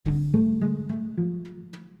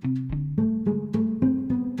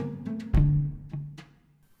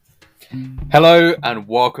Hello and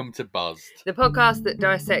welcome to Buzzed. The podcast that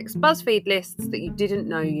dissects BuzzFeed lists that you didn't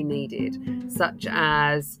know you needed, such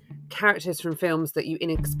as characters from films that you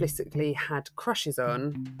inexplicably had crushes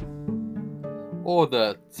on. Or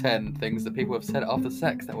the 10 things that people have said after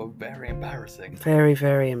sex that were very embarrassing. Very,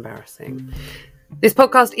 very embarrassing. This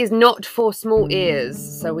podcast is not for small ears,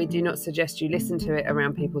 so we do not suggest you listen to it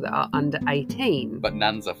around people that are under 18. But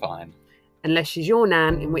nans are fine. Unless she's your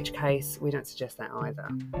nan, in which case we don't suggest that either.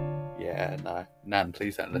 Yeah, no. Nan,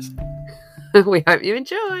 please don't listen. We hope you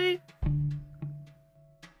enjoy.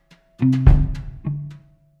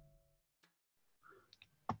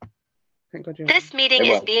 Thank God you're This meeting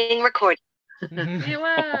is being recorded. It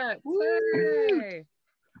works. Woo!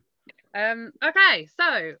 Okay,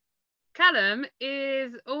 so Callum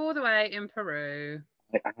is all the way in Peru.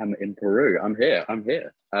 I am in Peru. I'm here.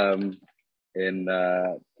 In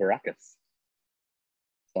Caracas.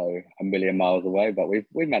 So a million miles away, but we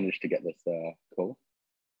managed to get this call.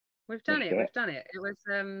 We've done it. It was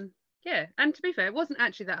yeah, and to be fair, it wasn't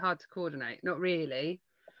actually that hard to coordinate. Not really.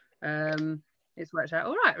 It's worked out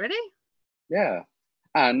all right, really. Yeah,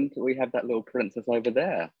 and we have that little princess over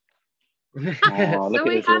there. Look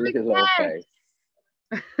at his little face.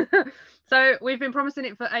 So we've been promising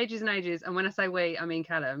it for ages and ages, and when I say we, I mean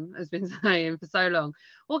Callum has been saying for so long,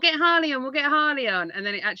 we'll get Harley on, and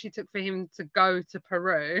then it actually took for him to go to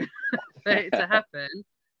Peru for it to happen.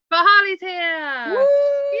 But Harley's here! Woo!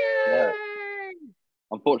 Yay! Yeah.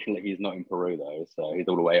 Unfortunately, he's not in Peru though, so he's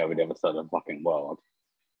all the way over the other side of the fucking world.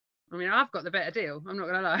 I mean, I've got the better deal, I'm not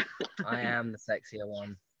gonna lie. I am the sexier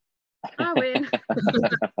one. I win.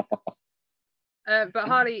 But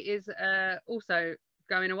Harley is also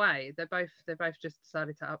going away. They're both just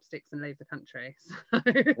decided to up sticks and leave the country. So,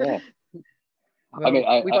 Yeah. Well, I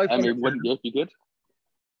mean, wouldn't you if you could?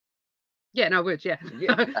 Yeah, no, I would. Yeah.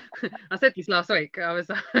 I said this last week. I was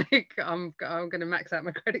like, I'm going to max out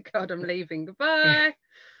my credit card. I'm leaving. Goodbye. I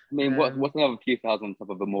mean, what's another few thousand on top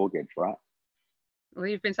of a mortgage, right? Well,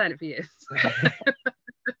 you've been saying it for years.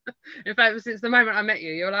 In fact, since the moment I met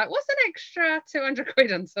you, you're like, what's an extra 200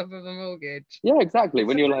 quid on top of a mortgage? Yeah, exactly.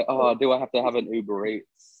 When you're like, oh, do I have to have an Uber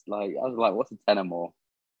Eats? Like, I was like, what's a tenner more?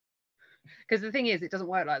 Because the thing is, it doesn't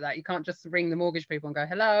work like that. You can't just ring the mortgage people and go,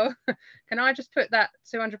 hello, can I just put that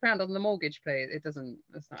 £200 on the mortgage, please? It doesn't.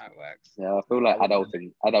 That's not how it works. Yeah, I feel like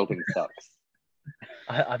adulting sucks.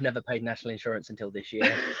 I've never paid national insurance until this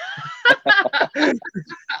year.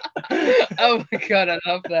 Oh my God, I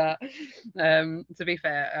love that. To be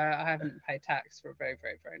fair, I haven't paid tax for a very,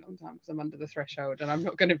 very, very long time because I'm under the threshold and I'm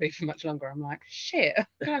not going to be for much longer. I'm like, shit, I'm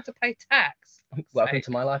going to have to pay tax. Welcome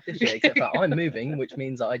to my life this year, except that I'm moving, which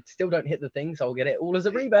means I still don't hit the thing, so I'll get it all as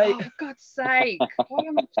a rebate. Oh, for God's sake. Why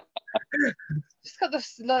am I just got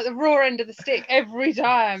the raw end of the stick every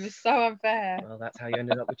time? It's so unfair. Well, that's how you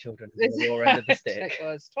ended up with children. The raw end of the stick. It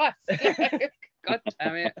was twice. God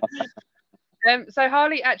damn it. So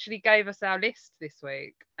Harley actually gave us our list this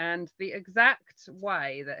week, and the exact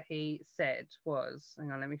way that he said was,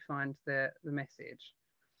 hang on, let me find the message.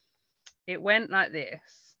 It went like this.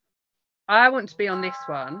 I want to be on this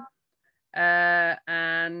one,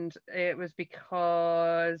 and it was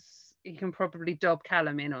because he can probably dob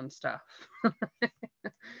Callum in on stuff.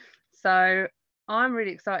 So I'm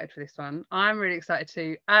really excited for this one. I'm really excited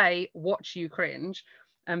to A, watch you cringe,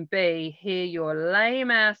 and B, hear your lame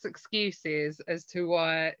ass excuses as to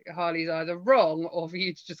why Harley's either wrong or for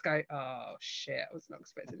you to just go, oh shit, I was not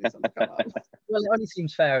expecting this one to come up. Well, it only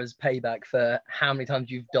seems fair as payback for how many times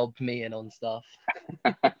you've dobbed me in on stuff.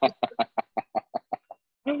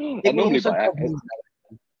 It's normally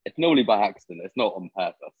by accident. It's not on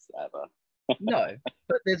purpose ever. No,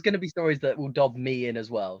 but there's going to be stories that will dob me in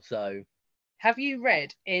as well. So, have you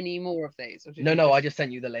read any more of these? Or no, I just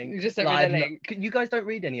sent you the link. You just sent me the link. You guys don't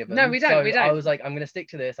read any of them. No, we don't. So we don't. I was like, I'm going to stick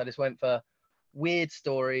to this. I just went for weird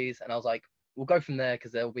stories, and I was like, we'll go from there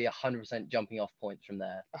because there will be 100% jumping off points from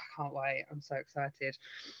there. I can't wait. I'm so excited.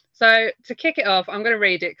 So to kick it off, I'm going to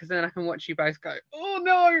read it because then I can watch you both go, oh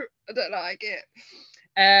no, I don't like it.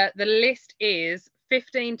 The list is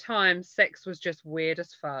 15 times sex was just weird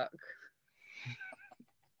as fuck.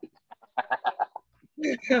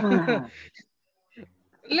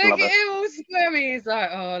 Look at him all squirmy. He's like,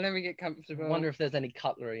 oh, let me get comfortable. I wonder if there's any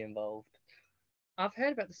cutlery involved. I've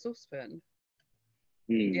heard about the saucepan.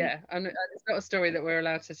 Yeah, and it's not a story that we're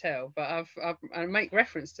allowed to tell, but I make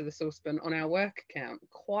reference to the saucepan on our work account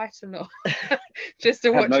quite a lot, just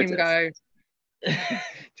to watch him go.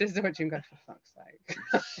 Just to watch him go, for fuck's sake.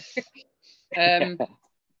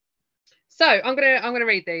 So I'm gonna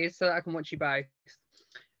read these so that I can watch you both.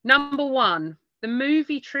 Number 1, the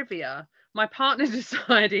movie trivia My partner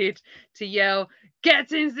decided to yell,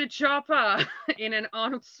 "Get in the chopper!" in an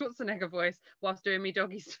Arnold Schwarzenegger voice whilst doing me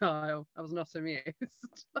doggy style. I was not amused.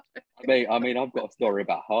 I mean, I've got a story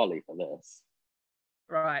about Harley for this.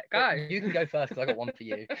 Right, go. You can go first because I got one for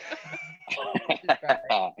you.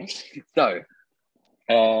 So,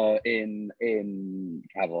 in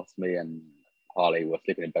Kavos, me and Harley were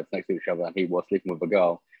sleeping in beds next to each other, and he was sleeping with a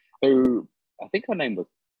girl who I think her name was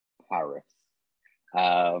Paris.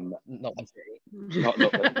 Not the city.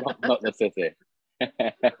 Not the city,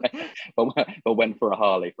 but went for a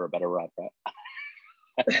Harley for a better ride, right?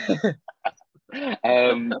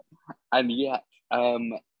 And yet,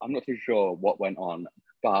 I'm not too sure what went on,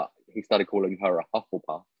 but he started calling her a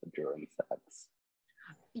Hufflepuff during sex.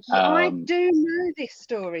 I do know this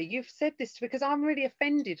story. You've said this because I'm really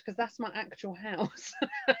offended because that's my actual house.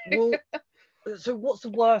 Well, so what's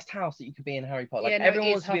the worst house that you could be in Harry Potter? Like, Yeah, no, everyone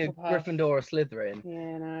it wants is to be a Hufflepuff. Gryffindor or a Slytherin,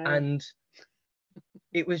 Yeah, no. and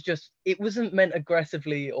it wasn't meant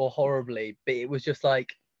aggressively or horribly, but it was just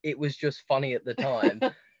funny at the time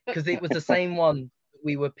because it was the same one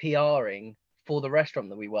we were PRing for the restaurant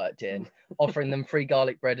that we worked in, offering them free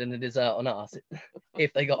garlic bread and a dessert on us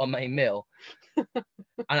if they got a main meal. And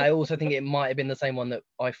I also think it might have been the same one that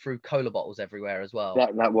I threw cola bottles everywhere as well.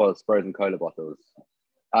 That was frozen cola bottles.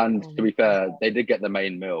 And to be fair, they did get the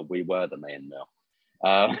main meal. We were the main meal.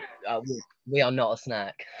 We are not a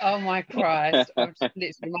snack. Oh my Christ.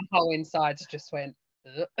 Literally, my whole insides just went.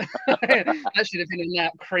 Ugh. That should have been in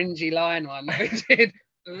that cringy line one that we did.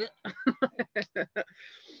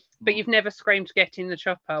 But you've never screamed "get in the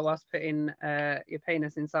chopper" whilst putting your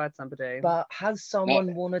penis inside somebody. But has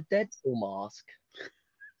someone worn a Deadpool mask?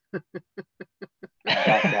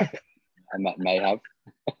 And that may have.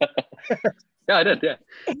 Yeah, I did, yeah.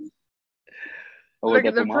 Look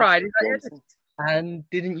at the pride. And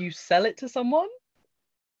didn't you sell it to someone?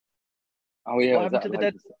 Oh, yeah. What happened to the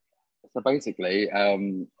Deadpool? So basically,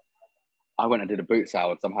 I went and did a boot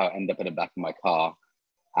sale and somehow it ended up in the back of my car.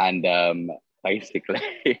 And basically,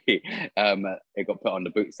 it got put on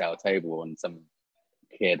the boot sale table and some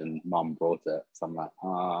kid and mum brought it. So I'm like,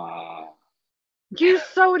 You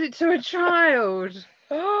sold it to a child.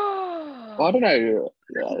 Well, I don't know.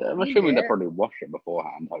 I'm assuming they probably wash it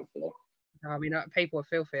beforehand, hopefully. I mean, people are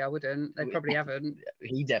filthy. I wouldn't. They probably haven't.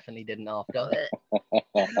 He definitely didn't after it.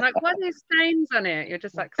 Like, why are there stains on it? You're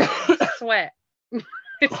just like, sweat.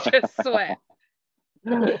 It's just sweat.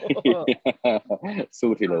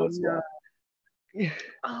 Salty little sweat.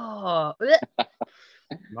 Oh.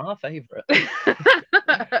 My favourite.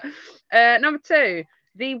 Number 2,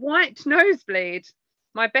 the white nosebleed.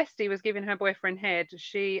 My bestie was giving her boyfriend head.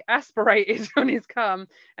 She aspirated on his cum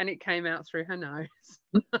and it came out through her nose.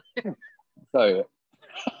 So,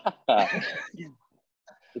 I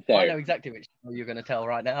know exactly which story you're going to tell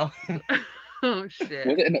right now. Oh,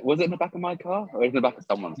 shit. Was it in the back of my car or in the back of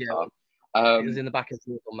someone's car? It was in the back of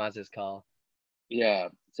Maz's car. Yeah.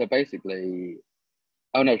 So basically,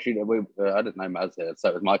 oh no, I didn't know Maz here, so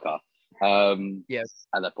it was my car. Yes.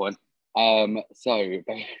 At that point.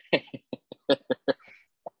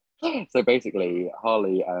 So basically,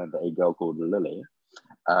 Harley and a girl called Lily.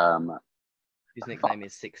 Whose nickname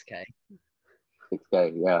is 6K.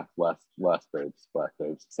 6K, yeah, worst boobs,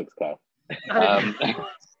 6K.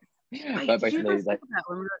 Wait, But did you basically, guys talk about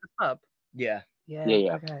when we were at the pub? Yeah.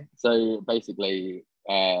 Yeah. Okay. So basically,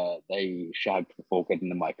 they shagged before getting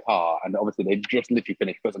in my car, and obviously they just literally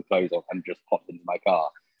finished, put some clothes on, and just popped into my car.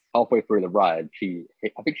 Halfway through the ride,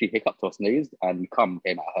 I think she hiccuped or sneezed, and cum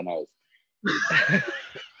came out her nose.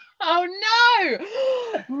 Oh no!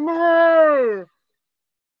 No!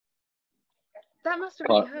 That must have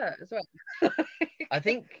really hurt as well. I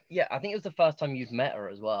think it was the first time you've met her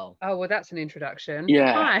as well. Oh, well, that's an introduction.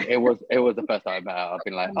 Yeah, Hi. it was the first time I met her. I've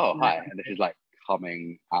been like, oh hi, and then she's like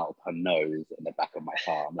coming out of her nose in the back of my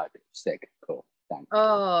car. I'm like, sick, cool, thanks.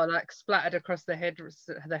 Oh, like splattered across the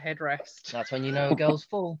headrest. That's when you know a girl's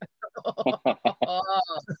full.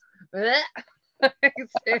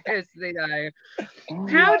 Seriously though,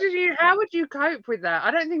 how would you cope with that? I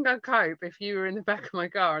don't think I'd cope if you were in the back of my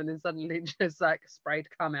car and then suddenly just like sprayed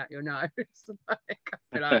cum out your nose. Like, I'd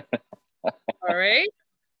be like, sorry,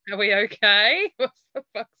 are we okay? What the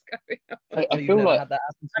fuck's going on? I feel like had that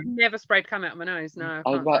happen to I've never sprayed cum out my nose. No, I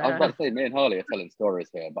was about to say, me and Harley are telling stories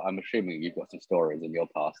here, but I'm assuming you've got some stories in your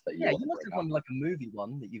past that you you want to must bring have up. done like a movie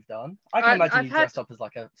one that you've done. I can imagine I've you had- dressed up as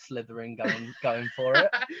like a Slytherin going for it.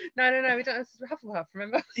 No, we don't. It's Hufflepuff,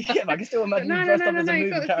 remember? Yeah, but I can still imagine No, you dressed up as a you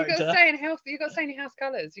movie got to character. stay in house. You got to stay in your house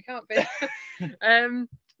colours. You can't be.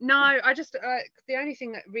 No, I just the only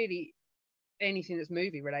thing that really anything that's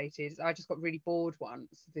movie related. I just got really bored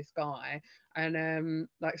once of this guy, and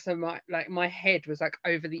like so my head was like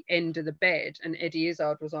over the end of the bed, and Eddie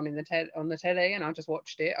Izzard was on on the telly, and I just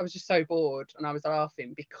watched it. I was just so bored, and I was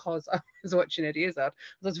laughing because I was watching Eddie Izzard.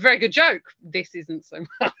 That's a very good joke. This isn't so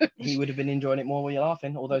much. He would have been enjoying it more when you're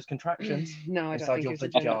laughing. All those contractions No, I don't inside think your it's a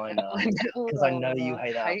joke. vagina. Because I know you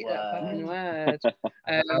hate that fucking word. word.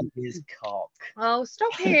 His cock. Oh,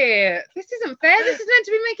 stop it. This isn't fair. This is meant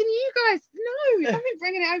to be making you guys. No, don't be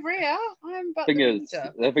bringing it over here. I'm but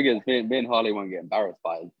The thing is, me and Harley won't get embarrassed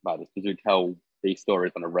by this because we tell these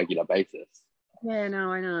stories on a regular basis. Yeah,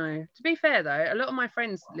 no, I know. To be fair though, a lot of my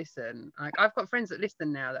friends listen. Like I've got friends that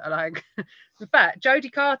listen now that are like, in fact,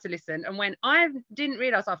 Jodie Carter listened, and when I didn't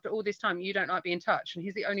realise after all this time you don't like being touched, and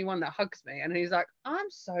he's the only one that hugs me, and he's like, I'm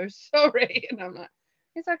so sorry, and I'm like,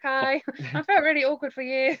 it's okay. I felt really awkward for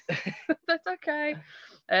you. That's okay.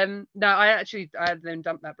 No, I then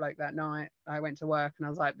dumped that bloke that night. I went to work and I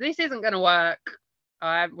was like, this isn't gonna work.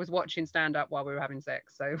 I was watching stand up while we were having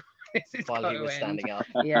sex, so this is While he was standing up.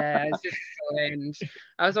 Yeah, it's just end.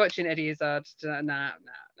 I was watching Eddie Izzard. Nah,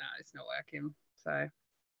 it's not working. So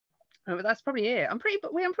but that's probably it. I'm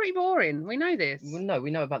pretty boring. We know this. Well, no, we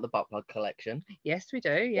know about the butt plug collection. Yes, we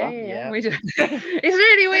do. Yeah. Yeah. We do. It's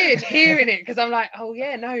really weird hearing it because I'm like, oh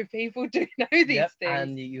yeah, no, people do know these things.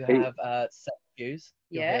 And you have set shoes.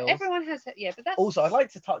 Yeah, heels. everyone has. Yeah, but that's Also, I'd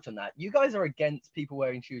like to touch on that. You guys are against people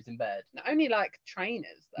wearing shoes in bed. only like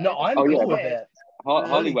trainers. Though. No, I'm Oh, yeah, cool with but- it.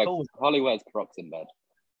 Harley wears Crocs in bed.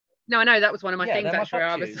 No, I know that was one of my Yeah, things they're my actually.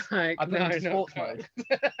 pop I was shoes. like, I put them into not sports mode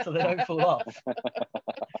Crocs. so they don't fall off.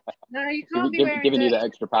 No, you can't be wearing. Giving you the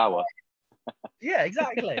extra power. Yeah,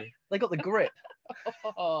 exactly. They got the grip.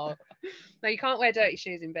 Oh. No, you can't wear dirty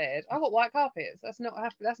shoes in bed. I've got white carpets. That's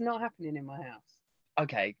not happening in my house.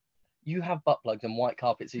 Okay, you have butt plugs and white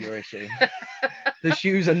carpets are your issue. The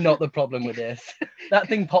shoes are not the problem with this. That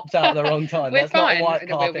thing popped out at the wrong time. We're That's fine. not a white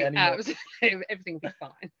We'll carpet be anymore. everything will be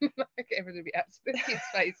fine. Like, everything will be absolutely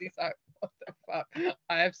space. He's like, what the fuck?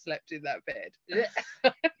 I have slept in that bed.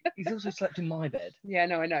 He's also slept in my bed. Yeah,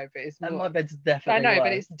 no, I know, but it's And more. my bed's I definitely know, but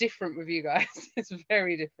worse. it's different with you guys. It's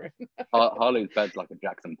very different. Harley's bed's like a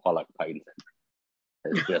Jackson Pollock painting.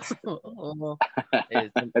 It's just Oh,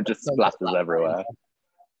 it just splatters everywhere.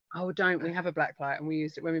 don't we have a black light? And we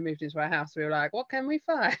used it when we moved into our house. We were like, what can we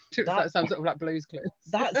find? It was like some sort of like Blue's Clues.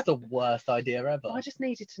 That's the worst idea ever. I just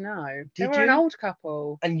needed to know. Did They were an you? old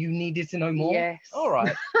couple. And you needed to know more? Yes. All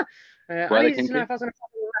right. I they needed to know kinky? if I was going to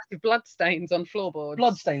find massive blood stains on floorboards.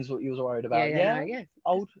 Bloodstains what you was worried about. Yeah. no, yeah.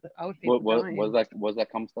 Old. Old people. dying. Was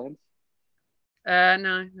that cum stains?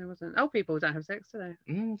 No, there wasn't. Old people don't have sex, do they?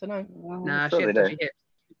 Don't know. Nah, she Sure had they do. dodgy hips.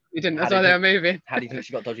 We didn't. How That's why did they you- were moving. How do you think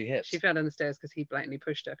she got dodgy hips? She fell down the stairs because he blatantly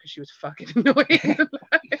pushed her because she was fucking annoying. Fair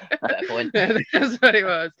point. That's what it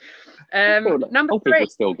was. Number Old 3. people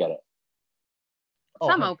still get it.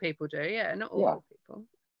 Some Oh, old people do, yeah, not all Yeah. old people.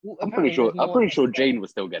 well, I'm apparently pretty sure there's Jane was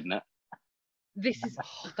still getting it. This is.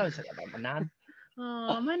 Oh, don't say that about my nan.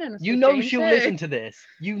 Oh, my nan was You with know Jane she'll too. listen to this.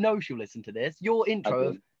 You know she'll listen to this. Your intro,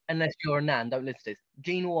 Okay. unless you're a nan, don't listen to this.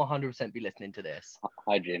 Jean will 100% be listening to this.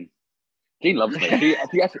 Hi, Jean. Jean loves me.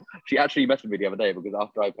 She actually messaged me the other day because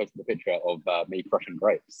after I posted the picture of me crushing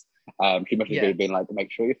grapes, she messaged Yeah. me being like,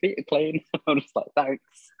 make sure your feet are clean. I'm just like, thanks,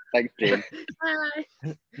 Jean. Hi.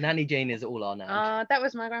 Nanny Jane is all our nan. That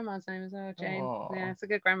was my grandma's name as well, Jane. Aw. Yeah, it's a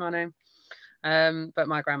good grandma name. But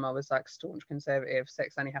my grandma was like staunch conservative.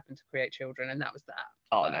 Sex only happened to create children, and that was that.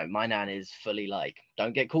 Oh no, my nan is fully like,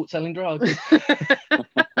 don't get caught selling drugs.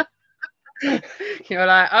 You're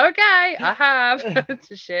like, okay, I have.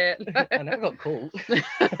 Shit. I never got caught.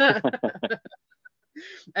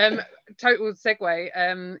 Total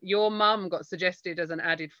segue. Your mum got suggested as an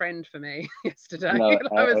added friend for me yesterday. No,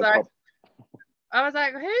 I was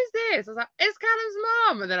like, who's this? I was like, it's Callum's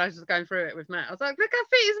mum. And then I was just going through it with Matt. I was like, look how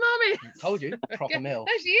fit his mum is. Told you, proper mill.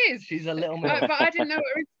 No, she is. She's a little mill. But I didn't know what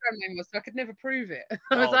her Instagram name was, so I could never prove it.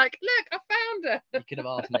 I was Oh. like, look, I found her. You could have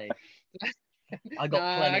asked me. I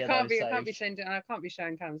got plenty I of can't those be. I can't be saved. changing. I can't be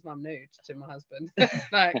showing Callum's mum nude to my husband.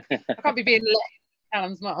 Like, I can't be being let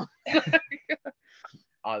Callum's mum. It's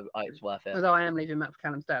worth it. Although I am leaving Matt for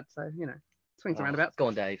Callum's dad, so you know, swings and roundabouts. Go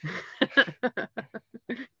on, Dave.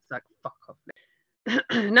 It's like fuck off.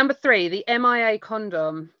 Number 3, the MIA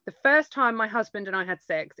condom. The first time my husband and I had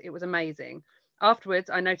sex, it was amazing.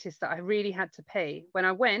 Afterwards, I noticed that I really had to pee. When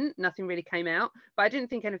I went, nothing really came out, but I didn't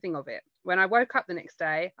think anything of it. When I woke up the next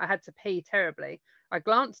day, I had to pee terribly. I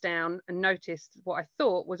glanced down and noticed what I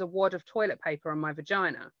thought was a wad of toilet paper on my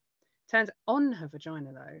vagina. Turns on her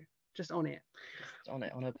vagina though, just on it. On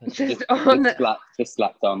it, on her pussy. Just on. Just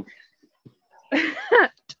slapped on.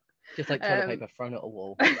 Just like toilet paper thrown at a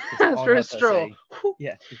wall. Through a straw.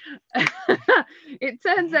 Yeah. It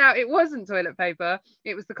turns out it wasn't toilet paper.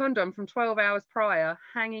 It was the condom from 12 hours prior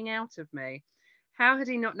hanging out of me. How had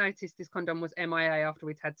he not noticed this condom was MIA after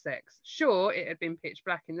we'd had sex? Sure, it had been pitch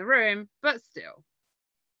black in the room, but still.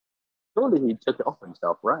 Surely he took it off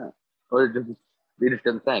himself, right? Or he just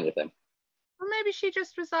didn't say anything. Or maybe she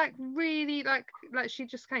just was like really like she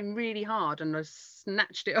just came really hard and just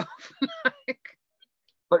snatched it off.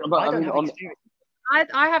 But I I don't mean, have on, experience.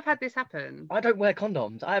 I have had this happen. I don't wear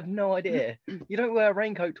condoms. I have no idea. You don't wear a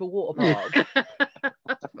raincoat to a water park.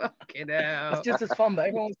 Fucking hell. It's just as fun, but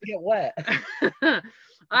everyone wants to get wet.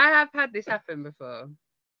 I have had this happen before.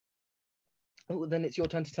 Oh, then it's your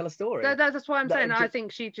turn to tell a story. That's why I'm That saying I just-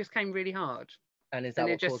 think she just came really hard And is that and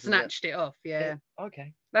it what just causes snatched it off. Yeah,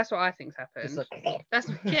 Okay. that's what I think's Just happened. like, That's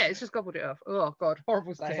it's just gobbled it off. Oh god,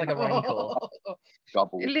 horrible saying. like a raincoat.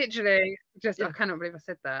 gobble. It literally just I cannot believe I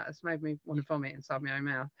said that. It's made me want to vomit inside my own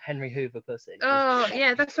mouth. Henry Hoover pussy. Oh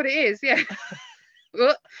yeah, that's what it is. Yeah. No,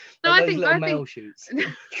 Like I those think little mail shoots.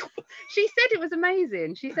 she said it was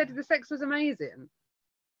amazing. She said the sex was amazing.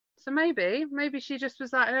 So maybe she just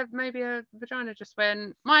was like, maybe her vagina just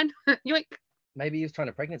went, mine, yoink. Maybe he was trying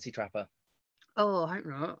to pregnancy trap her. Oh, I hope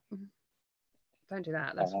not. Don't do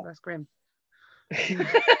that. That's grim. What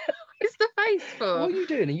It's the face for. are you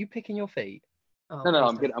doing? Are you picking your feet? Oh,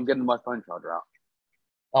 No, please I'm getting my phone charger out.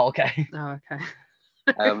 Oh, okay. don't.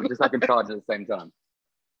 Oh, okay. Just so I can charge at the same time.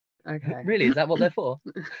 Okay. Really? Is that what they're for?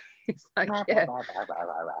 It's like, yeah.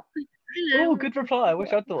 Oh, good reply. I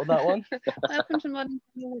wish I'd thought of that one. Welcome to modern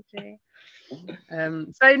technology.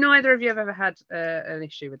 So neither of you have ever had an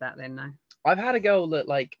issue with that then, no? I've had a girl that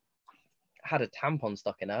like had a tampon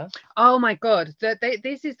stuck in her. Oh my god,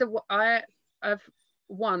 this is I've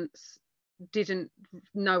once didn't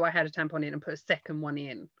know I had a tampon in and put a second one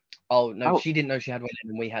in. Oh no, Oh. she didn't know she had one in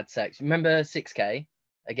and we had sex. Remember 6K?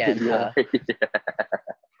 Again, Yeah. her.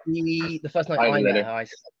 The first night I I did met it.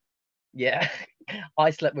 her, I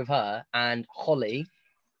slept with her and Holly,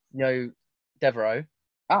 Devereaux,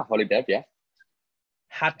 Holly Dev, yeah.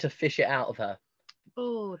 had to fish it out of her.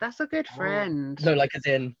 Oh, that's a good friend. No, like as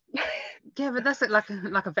in, Yeah, but that's like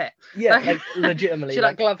a vet. yeah, Like- like legitimately. She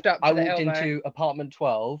like gloved up to I the walked elbow. into apartment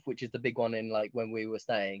 12, which is the big one in like when we were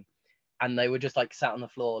staying, and they were just like sat on the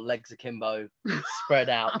floor, legs akimbo, spread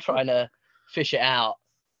out, trying to fish it out.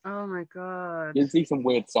 Oh my god. You see some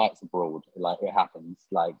weird sights abroad. Like it happens.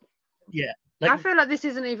 Like I feel like this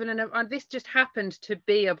isn't even this just happened to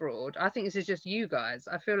be abroad. I think this is just you guys.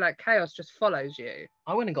 I feel like chaos just follows you.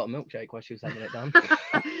 I went and got a milkshake while she was having it done.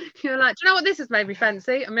 You're like, do you know what this has made me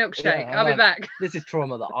fancy? A milkshake. Yeah, I'll be I'm back. This is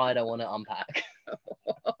trauma that I don't want to unpack.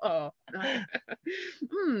 Oh,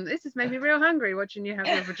 this has made me real hungry watching you have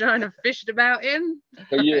your vagina fished about in.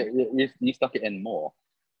 so you stuck it in more.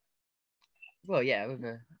 Well, yeah, with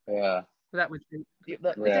the, Yeah. That would be,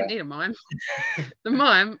 that- we Yeah. didn't need a mime. The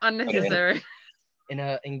mime, unnecessary. in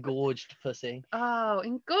her engorged pussy. Oh,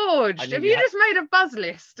 engorged. I knew Have you you had- just made a buzz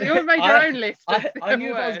list? You made your own list. I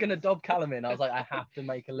knew if I was going to dob Callum in, I was like, I have to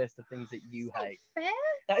make a list of things that you hate. Fair?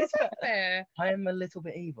 That is fair. Fair. I am a little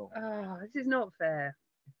bit evil. Oh, this is not fair.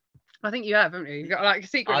 I think you have, haven't you? You got like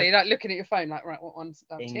secretly like looking at your phone, like right, what one's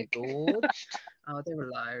that tick? Engorged. Oh, there were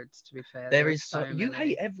loads. To be fair, There is so you many.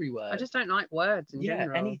 hate every word. I just don't like words in Yeah,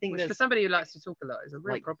 general. anything which for that's- somebody who likes to talk a lot is a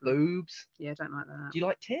real like problem. boobs. Yeah, I don't like that. Do you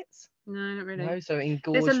like tits? No, not really. No, so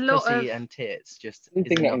engorged lot pussy of- and tits just is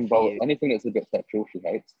Anything that enough for involves you. anything that's a bit sexual, she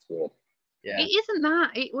hates. It's weird. Yeah. It isn't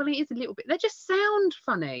that. Well, it is a little bit. They just sound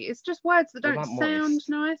funny. It's just words that What don't about sound moist?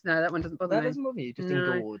 nice. No, that one doesn't bother That me. doesn't bother you, just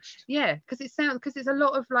No. engorged. Yeah, because it's a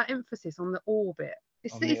lot of like emphasis on the or bit.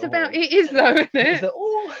 It's, On the it's about or. it is though, isn't it? Is it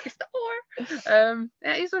all? It's the or.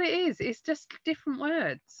 That is what it is. It's just different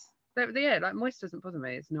words. Yeah, like moist doesn't bother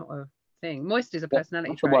me. It's not a thing. Moist is a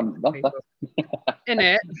personality That's the trait. one. for That's people. In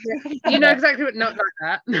it, you know exactly what. Not like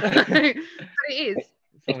that, but it is.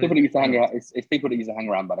 It's people that used to hang around. It's people that used to hang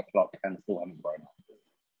around by the clock and still haven't grown up.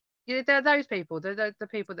 Yeah, they're those people. They're the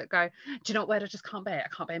people that go, do you know what word I just can't bear?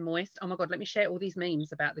 I can't bear moist. Oh my god, let me share all these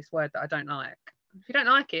memes about this word that I don't like. If you don't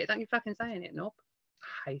like it, don't you fucking saying it, knob.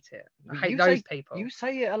 I hate it. I hate You those say- people. You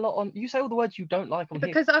say it a lot on. You say all the words you don't like on here.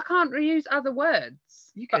 Because I can't reuse other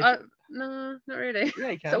words. You But could. no, not really. Yeah,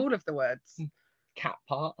 you It's can. all of the words. Cat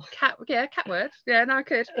part. Cat, yeah, cat word. Yeah, no, I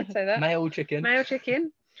could say that. Male chicken. Male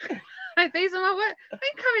chicken. These are my words.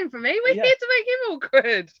 Ain't coming for me. We're Yeah. here to make him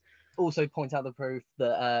awkward. Also point out the proof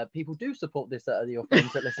that people do support this that are your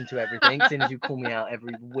friends that listen to everything, seeing as you call me out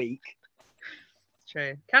every week. It's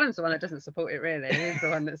true. Callum's the one that doesn't support it really. He's the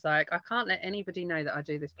one that's like, I can't let anybody know that I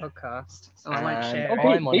do this podcast, so I won't And share it.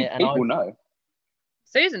 I'm on it, and people I'm- know.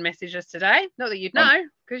 Susan messaged us today. Not that you'd know,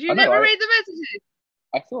 because you I know, never read the messages.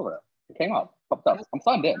 I saw it. It came up, popped up. I'm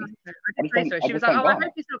signed in. I did say so. She was like, "Oh, I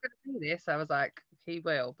hope he's not going to see this." I was like, "He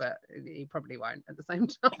will, but he probably won't." At the same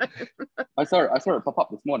time, I saw it pop up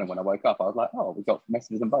this morning when I woke up. I was like, "Oh, we got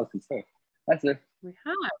messages and buzz and stuff." That's it. we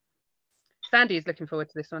have. Sandy is looking forward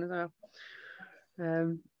to this one as well.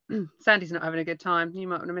 Sandy's not having a good time. You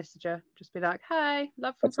might want to message her. Just be like, "Hey,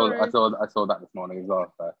 love from Peru." I saw that this morning as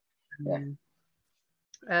well. So yeah.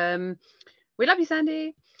 We love you,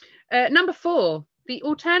 Sandy. Number 4, the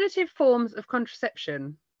alternative forms of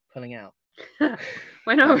contraception. Pulling out.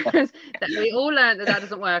 When I was, we all learned that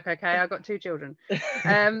doesn't work. Okay, I got 2 children.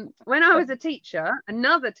 When I was a teacher,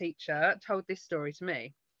 another teacher told this story to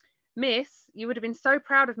me. Miss, you would have been so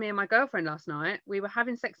proud of me and my girlfriend last night. We were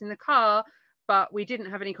having sex in the car, but we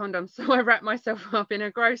didn't have any condoms, so I wrapped myself up in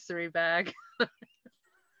a grocery bag.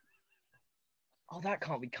 Oh, that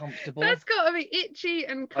can't be comfortable. That's got to be itchy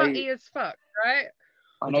and cutty as fuck, right?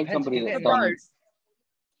 I know somebody that's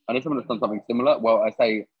done something similar. Well, I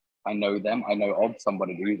say I know them. I know of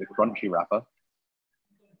somebody who used a crunchy wrapper.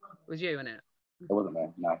 It was you, innit? It wasn't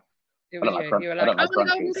me, no. It was you. You were like, like oh,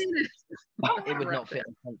 golden penis. It would not fit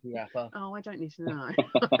a crunchy wrapper. Oh, I don't need to know.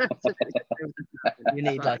 You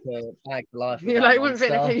need like a bag for life. You're like, it wouldn't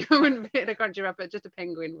fit in a crunchy wrapper. Just a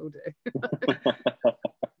penguin will do.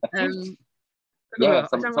 Yeah,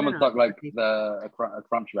 someone's got like a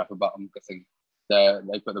crunchy wrapper, but I'm guessing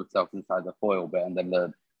they put themselves inside the foil bit, and then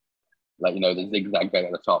the zigzag bit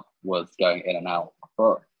at the top was going in and out.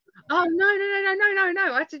 But oh no!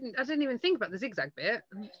 I didn't even think about the zigzag bit.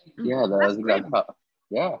 Yeah, the zigzag cut.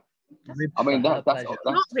 Yeah, I mean that's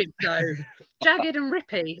not ribbed though. Jagged and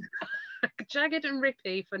rippy, jagged and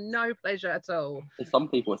rippy for no pleasure at all. For some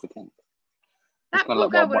people, it's a kink. That poor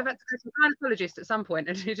girl would have had to go to a gynecologist at some point,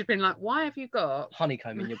 and she'd have been like, "Why have you got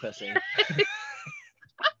honeycomb in your pussy?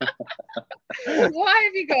 Why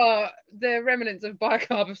have you got the remnants of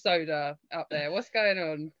bicarb of soda up there? What's going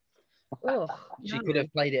on?" Oh, she could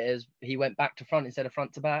have played it as he went back to front instead of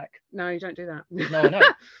front to back. No, you don't do that. No, I know.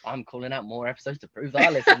 I'm calling out more episodes to prove that I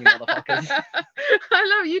listen, you motherfuckers.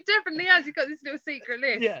 I love you. Definitely has. You've got this little secret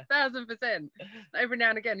list. Yeah, 1000%. Every now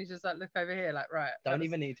and again, you just like look over here, like right. Don't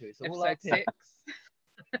even need to. It's all episode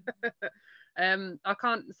 6. I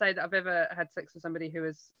can't say that I've ever had sex with somebody who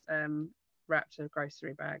has wrapped a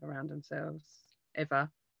grocery bag around themselves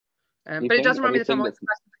ever. But it does remind me of the time I went to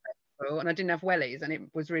and I didn't have wellies and it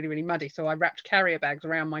was really, really muddy, so I wrapped carrier bags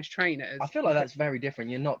around my trainers. I feel like that's very different.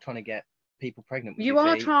 You're not trying to get people pregnant with you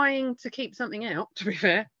are trying to keep something out, to be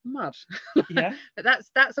fair. Mud. Yeah. But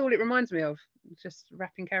that's all it reminds me of, just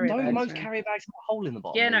wrapping carrier bags. Most carrier bags have a hole in the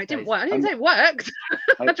bottom. Yeah, no, it didn't work. I didn't say it worked.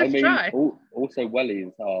 I just tried. Also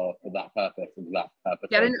wellies are for that purpose.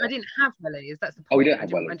 Yeah, I didn't have wellies. That's the point. Oh, we didn't have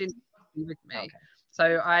wellies. I didn't with me. Okay.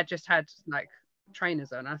 So I just had like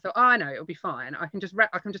trainers on. I thought, oh, I know, it'll be fine. I can just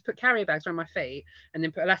put carrier bags around my feet and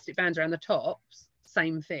then put elastic bands around the tops.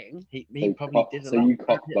 Same thing. He probably did. So you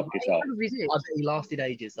cocked up yourself. I bet he lasted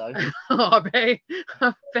ages though. I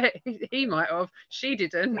bet he might have. She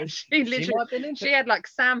didn't. She literally. She had like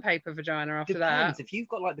sandpaper vagina after that. If you've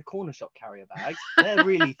got like the corner shop carrier bags, they're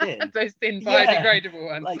really thin. Those thin biodegradable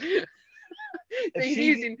ones. Like, he's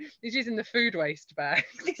using the food waste bags.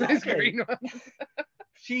 Exactly. Those green ones.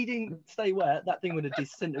 She didn't stay wet, that thing would have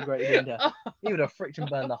disintegrated into. He would have friction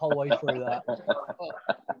burned the whole way through that.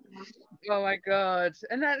 Oh my god!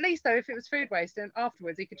 And at least though, if it was food waste, then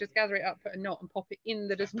afterwards he could just gather it up, put a knot, and pop it in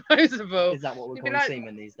the disposable. Is that what we're calling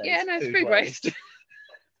semen these days? Yeah, no, it's food waste.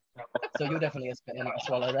 So you're definitely a spit and a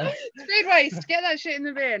swallow then. Food waste. Get that shit in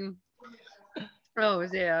the bin. Oh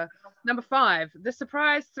dear. Number 5, the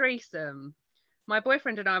surprise threesome. My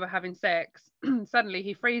boyfriend and I were having sex. Suddenly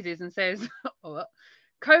he freezes and says, "Oh,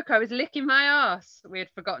 Coco is licking my ass." We had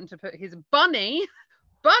forgotten to put his bunny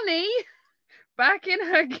back in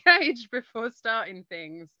her cage before starting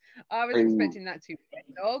things. I was expecting that to be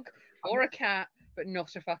a dog or a cat, but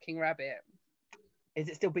not a fucking rabbit. Is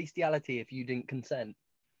it still bestiality if you didn't consent?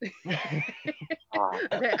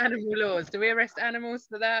 Animal laws. Do we arrest animals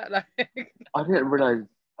for that? Like, I didn't realize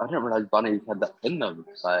bunnies had that in them.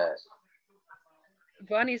 Like,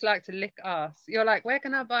 bunnies like to lick ass. You're like, where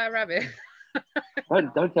can I buy a rabbit?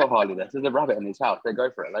 Don't tell Harley this. There's a rabbit in his house. They go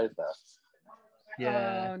for it later.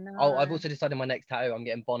 Yeah. Oh, no. Oh, I've also decided my next tattoo. I'm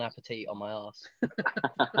getting Bon Appetit on my ass.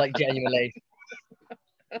 Like genuinely.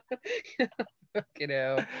 Fucking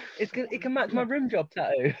hell. It's good. It can match my rim job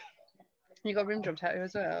tattoo. You got a rim job tattoo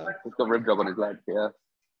as well. He's got a rim job on his leg. Yeah.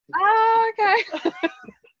 Oh,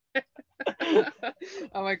 okay.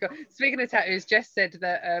 Oh my god! Speaking of tattoos, Jess said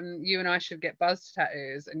that you and I should get buzzed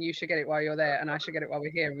tattoos, and you should get it while you're there, and I should get it while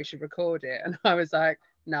we're here, and we should record it. And I was like,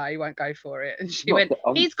 no, he won't go for it. And she Not went, that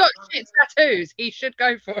I'm- he's got shit tattoos. He should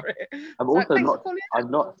go for it. I've It's like, also "Thanks for not. calling I've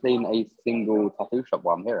not seen a single tattoo shop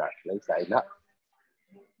while I'm here. Actually, saying that.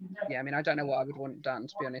 Yeah, I mean, I don't know what I would want done,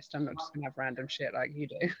 to be honest. I'm not just gonna have random shit like you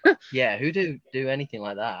do. Yeah, who do anything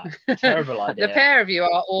like that? Terrible idea. The pair of you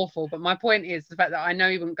are awful, but my point is the fact that I know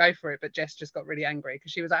he wouldn't go for it, but Jess just got really angry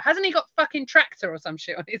because she was like, hasn't he got fucking tractor or some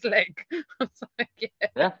shit on his leg? I was like, yeah.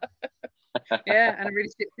 Yeah. Yeah, and a really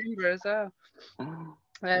shit timber as well.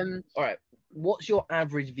 All right, what's your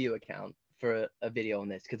average view count for a video on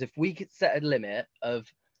this? Because if we could set a limit of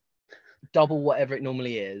double whatever it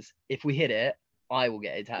normally is, if we hit it, I will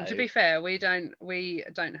get it tattooed. To be fair, we don't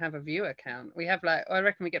have a viewer count. We have like, I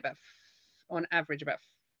reckon we get about on average about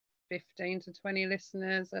 15 to 20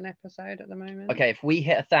 listeners an episode at the moment. Okay, if we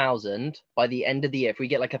hit 1,000 by the end of the year, if we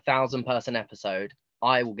get like 1,000 person episode,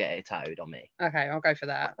 I will get it tattooed on me. Okay, I'll go for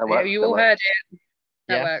that. That works, You that all works. heard it.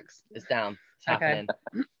 That Yeah. works. It's down. It's Okay.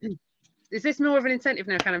 happening. Is this more of an incentive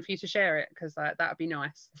now, Callum, for you to share it? Because that would be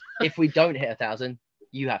nice. If we don't hit 1,000,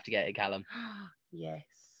 you have to get it, Callum. Yes.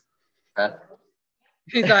 Uh,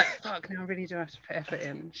 He's like, fuck, now I really do have to put effort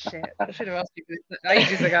in. Shit. I should have asked you this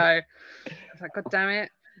ages ago. I was like, God damn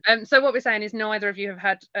it. So what we're saying is neither of you have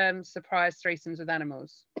had surprise threesomes with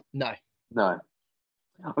animals. No. no.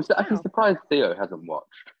 I'm actually Wow. surprised Theo hasn't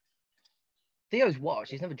watched. Theo's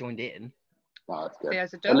watched. He's never joined in. No, that's good.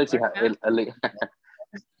 Theo's a dog, At least he okay.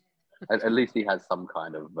 at least he has some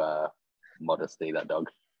kind of modesty. That dog.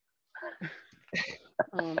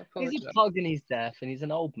 Oh, the poor He's a dog. pug and he's deaf and he's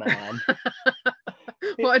an old man.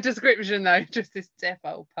 What a description, though. Just this deaf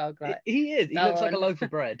old pug. Like, He is. He Go looks like a on. loaf of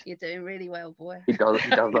bread. you're doing really well, boy. He does. He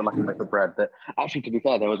does look like a loaf of bread. That actually, to be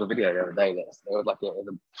fair, there was a video the other day that there was like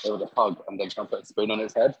it was a pug, and then someone put a spoon on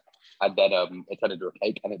its head, and then it turned into a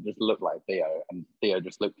cake, and it just looked like Theo, and Theo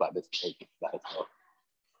just looked like this cake. That is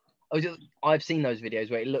all. I've seen those videos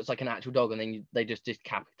where it looks like an actual dog and then they just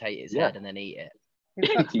decapitate its Yeah. head and then eat it. It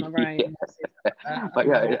fucks my brain. But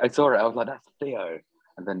yeah, I saw it. I was like, "That's Theo,"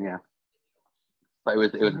 and then yeah, but it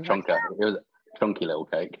was a chunker. It was a chunky little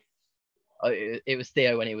cake. Oh, it was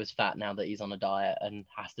Theo when he was fat. Now that he's on a diet and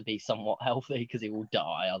has to be somewhat healthy because he will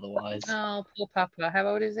die otherwise. Oh, poor Papa. How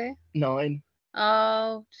old is he? 9.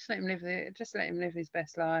 Oh, just let him live his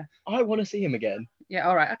best life. I want to see him again. Yeah,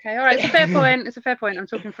 all right, okay, all right. It's a fair point. It's a fair point. I'm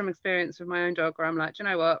talking from experience with my own dog, where I'm like, do you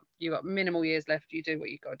know what? You got minimal years left. You do what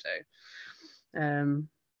you got to do.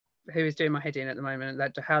 Who is doing my head in at the moment?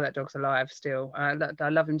 How that dog's alive still. I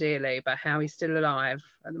love him dearly, but how he's still alive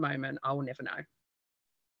at the moment, I will never know.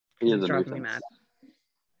 He is He's a driving me nuisance. mad.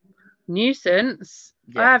 Nuisance.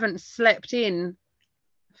 Yeah. I haven't slept in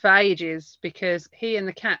for ages because he and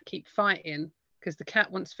the cat keep fighting. Because the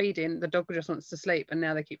cat wants feeding, the dog just wants to sleep, and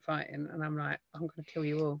now they keep fighting. And I'm like, I'm going to kill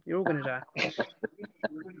you all. You're all going to die.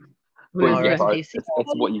 Well, Yeah. it's, it's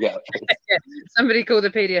what you get. Somebody called the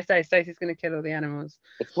PDSA. Stacey's going to kill all the animals.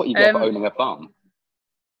 It's what you get for Um, owning a farm.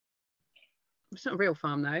 It's not a real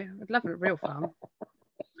farm though. I'd love a real farm.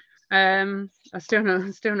 I'm still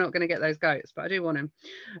not going to get those goats, but I do want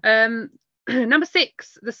them. Number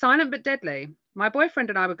 6, the silent but deadly. My boyfriend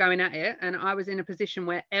and I were going at it, and I was in a position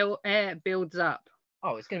where air builds up.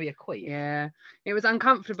 Oh, it's going to be a queef. Yeah, it was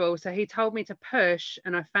uncomfortable, so he told me to push,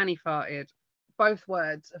 and I fanny farted. Both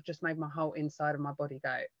words have just made my whole inside of my body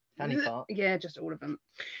go. Fanny fart. Yeah, just all of them.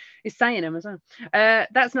 He's saying them as well.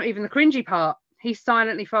 That's not even the cringy part. He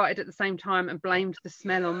silently farted at the same time and blamed the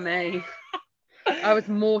smell on me. I was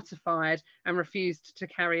mortified and refused to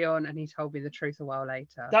carry on, and he told me the truth a while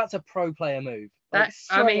later. That's a pro player move. Like,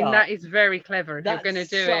 That is very clever if you're going to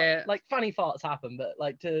do it. Like funny farts happen, but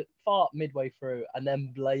like to fart midway through and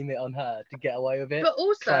then blame it on her to get away with it. But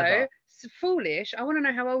also, Clever. foolish. I want to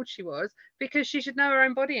know how old she was, because she should know her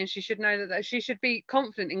own body, and she should know that she should be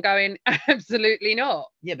confident in going, absolutely not.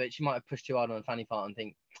 Yeah, but she might have pushed too hard on a fanny fart and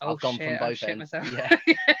think Oh, I've gone shit, from I've both shit ends. myself.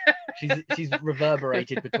 Yeah, she's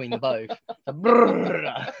reverberated between the both. So,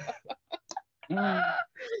 brrr.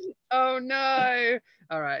 Oh no.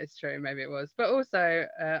 All right, it's true. Maybe it was. But also,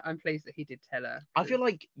 I'm pleased that he did tell her. I feel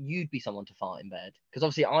like you'd be someone to fart in bed because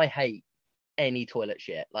obviously I hate any toilet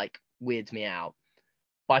shit. Like weirds me out.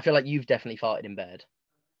 But I feel like you've definitely farted in bed.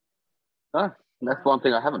 Ah, that's one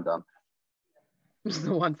thing I haven't done. It's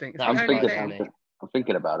the one thing. It's That the was only surprising thing. me. I'm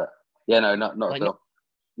thinking about it. Yeah, no, not Like, still.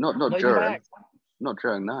 Not Not even during. back. Not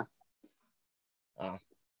during. No. Oh.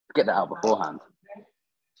 Get that out beforehand.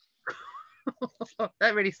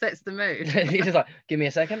 That really sets the mood. He's just like, give me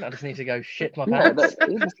a second. I just need to go shit my Yeah, pants.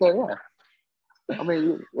 yeah. I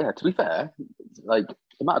mean, yeah. To be fair, like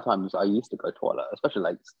the amount of times I used to go to toilet, especially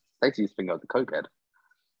like Stacey used to think I was a cokehead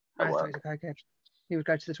I at thought work. he was a cokehead. He would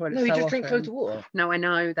go to the toilet No, you so just drink often. loads of water. No, I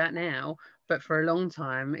know that now, but for a long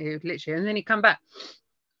time, he would literally, and then he'd come back.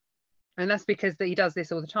 And that's because he does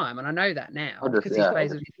this all the time, and I know that now Oh, just- because yeah. he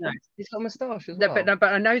plays with his nose. He's got a moustache as No, well.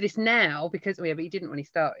 but I know this now because but he didn't when he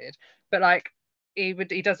started. But like he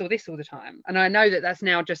does all this all the time, and I know that that's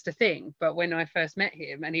now just a thing. But when I first met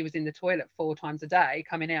him, and he was in the toilet 4 times a day,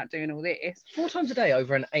 coming out doing all this. 4 times a day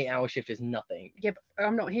over an 8-hour shift is nothing. Yeah, but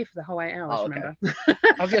I'm not here for the whole 8 hours. Oh, okay. Remember?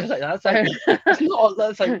 I was going to say that's like, it's not.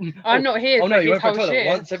 That's like I'm not here. Oh no, for you his went for whole toilet shift.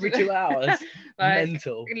 once every 2 hours. Like,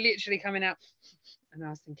 Mental. literally coming out, and I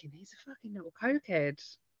was thinking, he's a fucking little cokehead.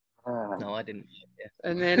 No, I didn't. Yeah.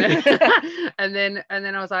 And then and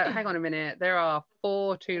then I was like, hang on a minute, there are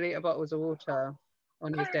 4 2-litre bottles of water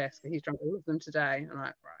on his desk, and he's drunk all of them today. I'm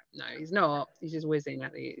like, right, no, he's not. He's just whizzing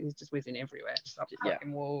everywhere, just up the Yeah.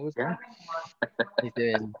 fucking walls. Yeah. He's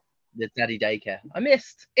doing the daddy daycare. I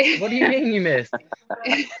missed. What do you mean you missed?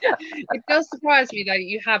 It does surprise me though that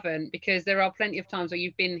you haven't, because there are plenty of times where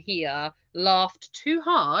you've been here, laughed too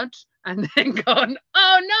hard, and then gone,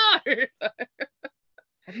 oh no.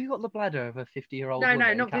 Have you got the bladder of a 50-year-old No,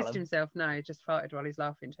 woman, not Callum? pissed himself. No, just farted while he's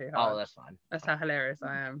laughing too Oh, hard. that's fine. That's how hilarious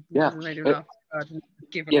I am. Yeah. It made him laugh too hard and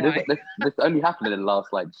give Yeah, away. this only happened in the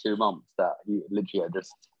last like 2 months that you literally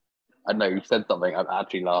just, I don't know, you said something, I'm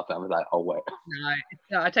actually laughing. I was like, oh wait.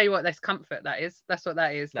 No, I tell you what, that's comfort. That is. That's what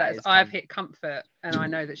that is. That That's is I've hit comfort, and I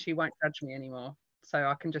know that she won't judge me anymore, so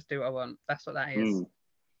I can just do what I want. That's what that is. Mm.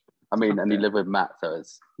 I mean, and you Comfort. live with Matt, so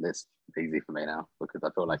it's easy for me now because I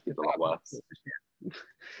feel like he's a lot worse.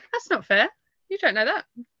 That's not fair. You don't know that.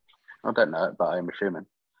 I don't know it, but I'm assuming.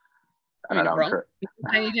 And I You're know not I'm wrong. sure.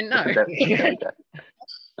 And you didn't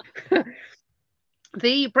know.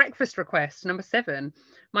 The breakfast request, number 7.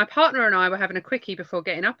 My partner and I were having a quickie before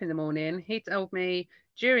getting up in the morning. He told me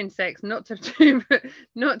during sex not to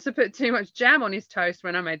put too much jam on his toast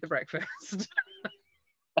when I made the breakfast.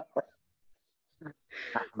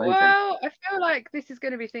 Amazing. Well, I feel like this is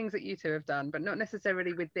going to be things that you two have done, but not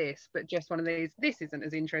necessarily with this, but just one of these. This isn't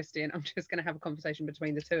as interesting. I'm just going to have a conversation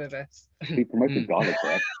between the two of us. He promoted garlic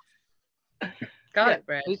bread. Garlic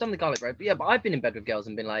bread. We've done the garlic bread. But yeah, but I've been in bed with girls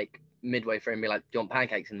and been like midway through and be like, do you want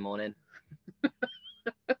pancakes in the morning?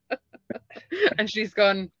 And she's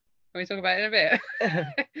gone, can we talk about it in a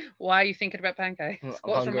bit? Why are you thinking about pancakes? I'm What's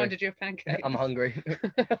hungry. reminded you of pancakes? I'm hungry.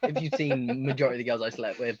 If you've seen majority of the girls I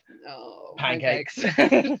slept with, Oh, pancakes.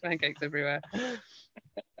 Pancakes everywhere.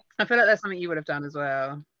 I feel like that's something you would have done as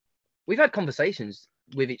well. We've had conversations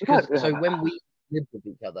with each Yeah, other. So yeah. when we lived with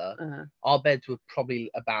each other, Uh, our beds were probably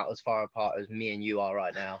about as far apart as me and you are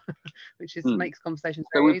right now. which is Hmm. makes conversations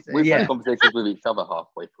So very we've easy. Yeah. had conversations with each other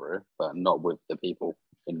halfway through, but not with the people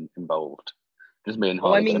involved. Just me and Oh, I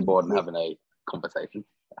Harley getting mean, bored and having a conversation.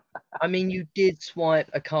 I mean, you did swipe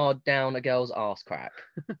a card down a girl's arse crack.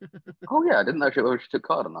 Oh yeah, I didn't know whether she took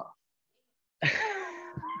card or not.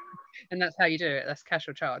 And that's how you do it. That's cash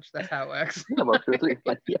or charge. That's how it works. Yeah, well, she was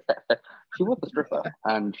like, yeah, she was a stripper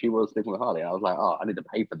and she was sleeping with Harley. And I was like, oh, I need to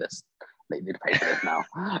pay for this. I need to pay for this now.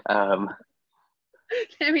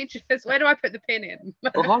 Let me just, where do I put the pin in?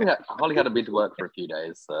 Well, Harley hadn't been to work for a few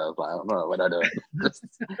days, so I was like, I don't know, when I do it, just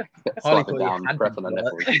Harley swipe it thought you down, had press been on the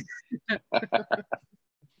to nipples.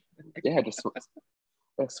 Yeah, just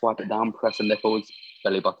swipe it down, press the nipples,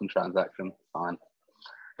 belly button transaction, fine.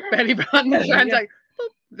 Belly button Yeah. transaction.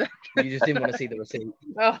 You just didn't want to see the receipt.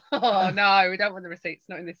 Oh no, we don't want the receipts.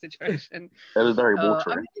 Not in this situation. It was very Oh,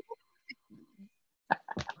 watery.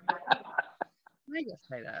 I guess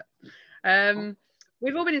say that.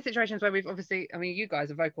 We've all been in situations where we've obviously, I mean, you guys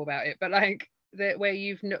are vocal about it, but like where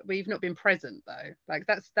we've not been present though. Like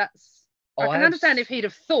that's. Oh, I I can have understand if he'd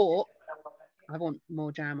have thought, I want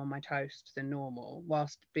more jam on my toast than normal,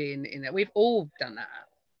 whilst being in there. We've all done that.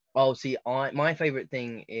 Oh, see, my favorite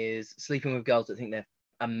thing is sleeping with girls that think they're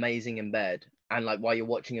amazing in bed, and like while you're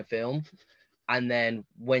watching a film, and then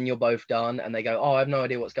when you're both done, and they go, "Oh, I have no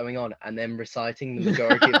idea what's going on," and then reciting the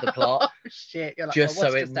majority of the plot, Oh, shit, you're like, just oh, so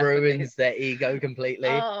what's it just happened? ruins their ego completely.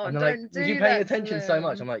 Oh, and they're like, don't "Was you do paying that to attention so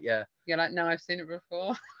much?" them. I'm like, "Yeah." You're like, no, I've seen it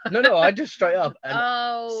before. No, I just straight up and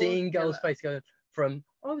Oh, seeing you're girls' like- face go from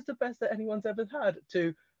 "I was the best that anyone's ever had"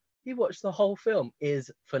 to "You watched the whole film"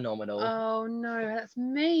 is phenomenal. Oh no, that's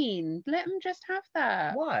mean. Let them just have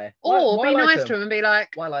that. Why? Or Why be lie nice to him and be like,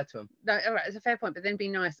 Why lie to them? no, all right, it's a fair point, but then be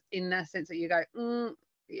nice in that sense that you go,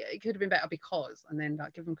 yeah, it could have been better because, and then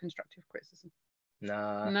like give them constructive criticism.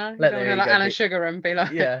 Nah. No, you let don't the wanna, like ego Alan be- Sugar and be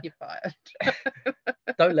like, Yeah. you're fired.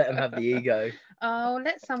 Don't let them have the ego. Oh,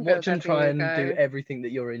 let some Watch girls them have the try and do ego. everything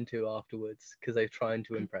that you're into afterwards because they're trying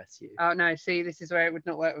to impress you. Oh no, see, this is where it would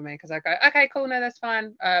not work with me because I go, okay, cool, no, that's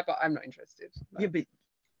fine, but I'm not interested. Yeah, but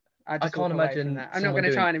I just can't walk away from imagine that. I'm not someone going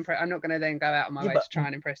to try doing- and impress. I'm not going to then go out of my Yeah, way but to try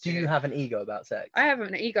and impress do you have an ego about sex? I have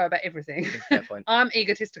an ego about everything. Yeah, fine. I'm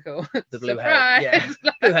egotistical. The blue Surprise! hair.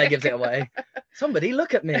 Yeah. Blue hair gives it away. Somebody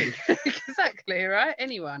look at me. Exactly, right?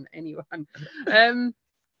 Anyone.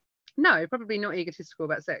 No, probably not egotistical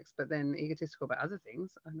about sex, but then egotistical about other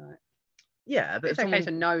things. I know. Yeah, but It's okay to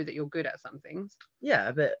know that you're good at some things.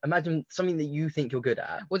 Yeah, but imagine something that you think you're good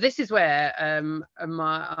at. Well, this is where I'm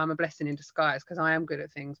a blessing in disguise because I am good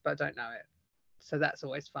at things, but I don't know it. So that's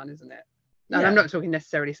always fun, isn't it? And Yeah. I'm not talking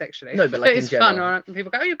necessarily sexually. No, but like in it's fun. general. When people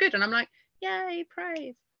go, "Oh, you're good," and I'm like, "Yay,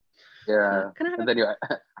 praise!" Yeah. Can I have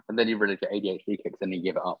And then you really get ADHD kicks and you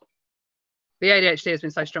give it up. The ADHD has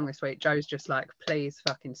been so strong this week. Joe's just like, please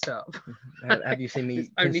fucking stop. Have you seen me It's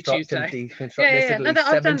only construct and Tuesday. deconstruct Yeah, this yeah. at No, least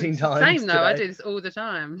I've done 17 the times same though. I today? do this all the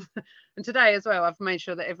time. And today as well, I've made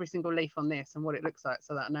sure that every single leaf on this and what it looks like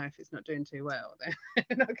so that I know if it's not doing too well,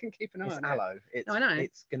 then I can keep an eye It's on it. aloe. It's, I know.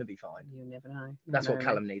 It's going to be fine. You never know. You That's never what know.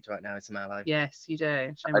 Callum needs right now, is some aloe. Yes, you do.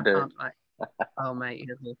 Shame I I do. can't like. Oh mate,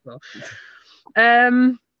 you're awful.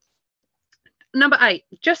 Number 8,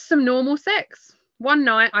 just some normal sex. One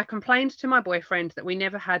night I complained to my boyfriend that we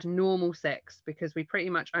never had normal sex because we pretty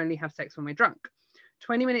much only have sex when we're drunk.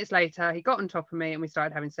 20 minutes later, he got on top of me and we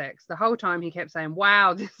started having sex. The whole time he kept saying,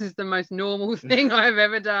 "Wow, this is the most normal thing I've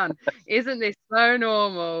ever done. Isn't this so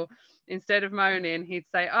normal?" Instead of moaning, he'd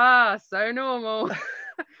say, "Ah, so normal."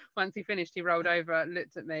 Once he finished, he rolled over,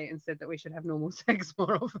 looked at me and said that we should have normal sex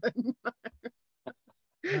more often.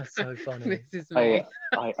 That's so funny. This is me.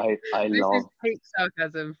 I This love is peak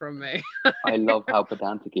sarcasm from me. I love how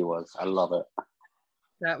pedantic he was. I love it.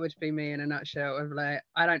 That would be me in a nutshell of like,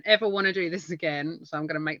 I don't ever want to do this again, so I'm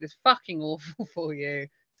going to make this fucking awful for you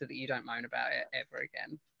so that you don't moan about it ever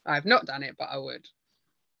again. I've not done it, but I would.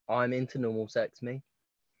 I'm into normal sex, me.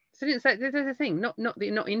 So didn't say there's a thing, not that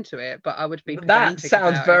you're not into it, but I would be. That pedantic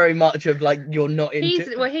sounds about very much of like you're not it.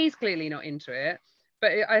 into. He's clearly not into it,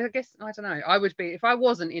 but I guess I don't know. I would be if I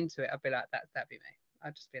wasn't into it. I'd be like that'd be me.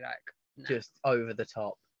 I'd just be like, nah. Just over the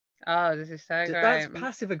top. Oh, this is so great. That's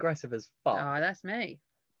passive aggressive as fuck. Oh, that's me.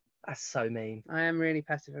 That's so mean. I am really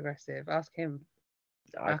passive aggressive. Ask him.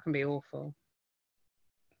 I can be awful.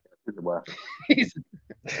 It's the worst. He's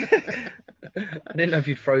I didn't know if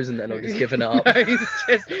you'd frozen then or just given up. No, he's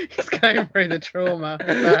going through the trauma.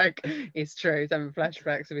 Like it's true. He's having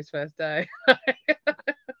flashbacks of his first day.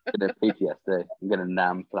 Bit of PTSD. I'm gonna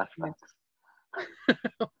NAM flashbacks.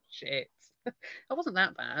 Oh, shit. I wasn't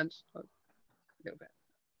that bad. A little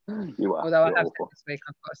bit. You are. Although I You're have awful. said this week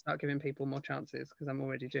I've got to start giving people more chances because I'm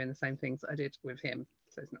already doing the same things I did with him.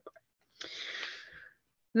 So it's not great.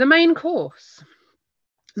 The main course.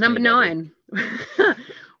 Number me, baby. 9.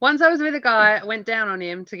 Once I was with a guy, I went down on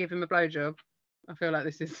him to give him a blowjob. I feel like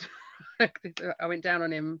this is. I went down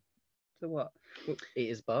on him to what? Eat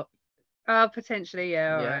his butt. Oh, potentially,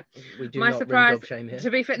 yeah. All Yeah. right. We do My not surprise. ring dog shame here. To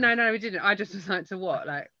be fair, no, we didn't. I just was like to what,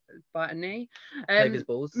 like bite a knee. Save his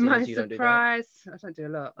balls. Seeing My as you don't do that. surprise. I don't do a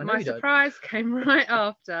lot. I know My you don't. surprise came right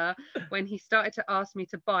after when he started to ask me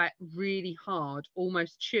to bite really hard,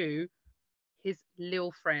 almost chew his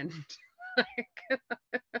little friend.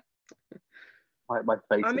 My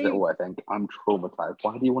face I is mean- it all. I think I'm traumatized.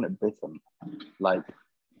 Why do you want it bitten? Like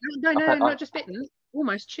No, Okay, not just bitten,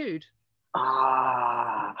 almost chewed.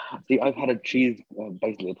 see, I've had a cheese,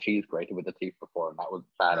 basically a cheese grater with the teeth before, and that was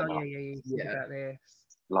bad Oh enough. yeah, you said Yeah. about this.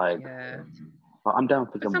 Like, Yeah. but I'm down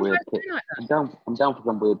for But some weird. sometimes I do like that. I'm down for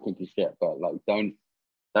some weird kinky shit, but like,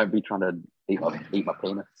 don't be trying to eat my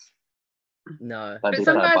penis. No. Don't But be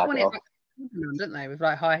some trying to guys bite want it it off. like, don't they, with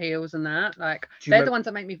like high heels and that. Like Do you they're the remem- ones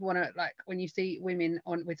that make me want to like when you see women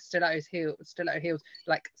on with stiletto heels,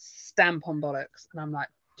 like stamp on bollocks, and I'm like,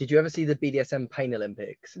 Did you ever see the BDSM Pain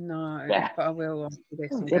Olympics? no, Yeah. but I will after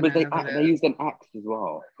this. I'm Yeah, but gonna have a they look. used an axe as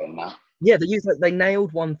well in that. Yeah, they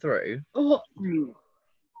nailed one through. Oh,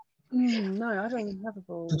 no, I don't even have a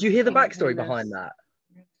ball. Did you hear the Oh, backstory penis. behind that?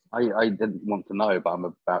 I didn't want to know, but I'm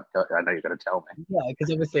about to. I know you're going to tell me. Yeah,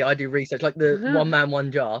 because obviously I do research, like the one man,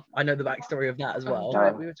 one jar. I know the backstory of that as Oh, well.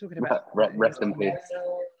 right, we were talking about. Rest in peace.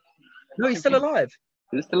 No, he's still alive.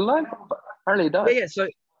 Is it still alive? Apparently he died. Yeah. So,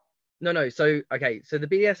 no. So, okay. So the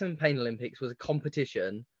BDSM Pain Olympics was a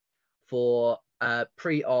competition for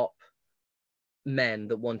pre-op men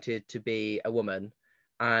that wanted to be a woman,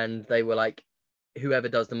 and they were like, whoever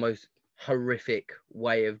does the most horrific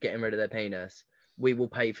way of getting rid of their penis, we will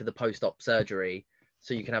pay for the post-op surgery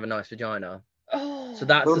so you can have a nice vagina. Oh, So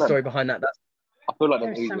that's Cool, the man. story behind that. I feel like the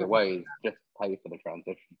There's so easier much- way is just pay for the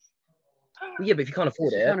transition. Yeah, but if you can't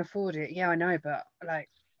afford You it. can't afford it. Yeah, I know, but like,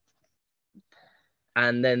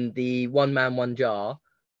 And then the One Man, One Jar,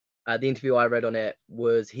 the interview I read on it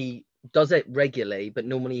was he does it regularly, but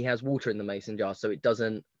normally he has water in the mason jar so it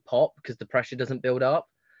doesn't pop because the pressure doesn't build up.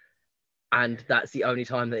 And that's the only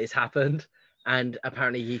time that it's happened. And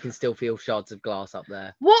apparently he can still feel shards of glass up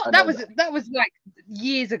there. what? I That know was like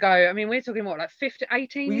years ago. I mean, we're talking what, like 50,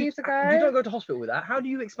 18 Well, years ago? You don't go to hospital with that. How do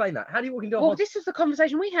you explain that? How do you walk into a Well, hospital? this was the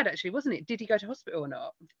conversation we had actually, wasn't it? Did he go to hospital or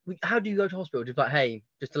not? How do you go to hospital? Just like, hey,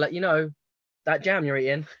 just to let you know, that jam you're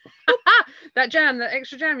eating. That jam, that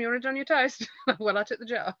extra jam you wanted on your toast. Well, I took the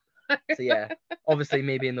jar. So yeah, obviously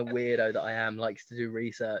me being the weirdo that I am likes to do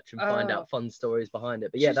research and find Oh. out fun stories behind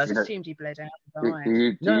it. But yeah, Just that's You know- assumed he bled out and Do, died. do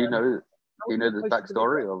you No, know no. the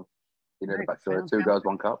backstory of the No, backstory of found Two out. Girls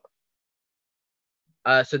One Cup?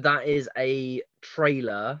 So that is a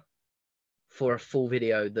trailer for a full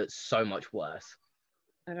video that's so much worse.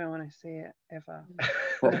 I don't want to see it ever.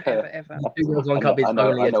 Not ever, ever. Two Girls, One Cup is I know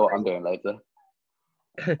only a what I'm trailer. doing later.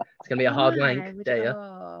 It's gonna be a hard Why wank. would There you- you.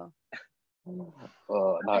 oh.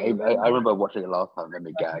 No, I remember watching it last time, made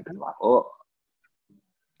me gag. I'm like, oh,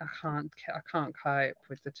 I can't cope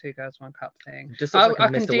with the Two Girls One Cup thing. Just looks like a I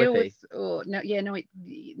can Mr. deal Whippy. with. Oh no, yeah, no,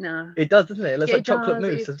 no. It does, doesn't it? It looks Yeah, like chocolate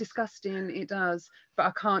does. mousse. It's disgusting. It does, but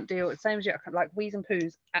I can't deal. Same as you. I can't, like wheeze and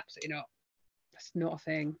poos. Absolutely not. That's not a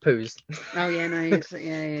thing. Poos. Oh yeah, no,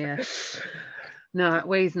 yeah. No,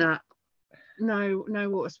 wheeze nut. No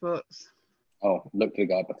water sports. oh, look to the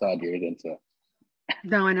guy beside you, he's into it.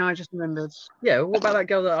 No, I know. I just remembered. Yeah, what about that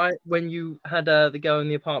girl that when you had the girl in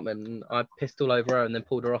the apartment and I pissed all over her and then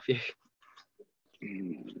pulled her off you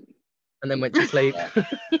and then went to sleep?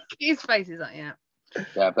 His face is like, yeah. Yeah,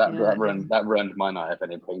 Yeah. that ruined my night, if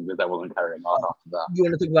anything, because I wasn't carrying on after that. You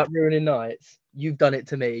want to talk about ruining nights? You've done it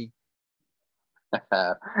to me.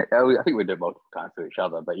 Yeah, I think we did multiple times to each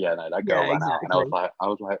other, but yeah, no, that girl Yeah, ran out, and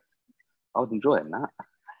I was enjoying that.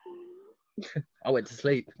 I went to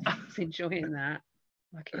sleep. I was enjoying that.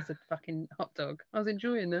 Like it's a fucking hot dog. I was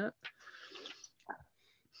enjoying that.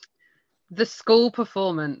 The school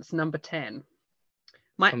performance, number 10.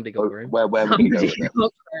 Somebody got room. Where would you go Somebody with it?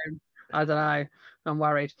 got room. I don't know. I'm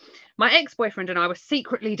worried. My ex-boyfriend and I were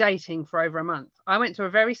secretly dating for over a month. I went to a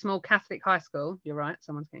very small Catholic high school. You're right,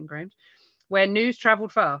 someone's getting groomed. Where news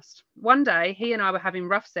travelled fast. One day, he and I were having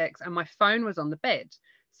rough sex and my phone was on the bed.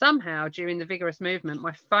 Somehow, during the vigorous movement,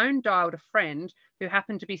 my phone dialed a friend who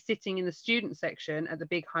happened to be sitting in the student section at the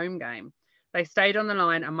big home game. They stayed on the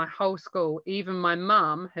line and my whole school, even my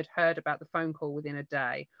mum, had heard about the phone call within a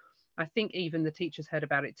day. I think even the teachers heard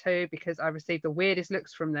about it too because I received the weirdest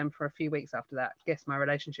looks from them for a few weeks after that. Guess my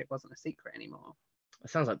relationship wasn't a secret anymore. It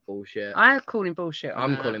sounds like bullshit. I call him bullshit.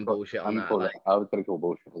 I'm calling bullshit on that. Like, I was going to call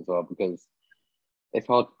bullshit as well, because it's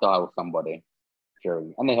hard to dial somebody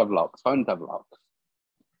during, and they have locks. Phones have locks.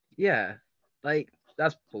 yeah, like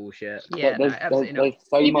that's bullshit. Yeah, no, there's absolutely not.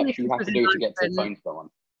 so Even much if you this have was to in do to get to the London- phone to someone.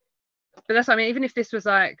 But that's, I mean, even if this was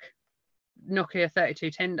like Nokia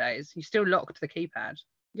 3210 days, you still locked the keypad.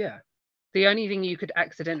 Yeah. The only thing you could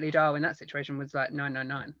accidentally dial in that situation was like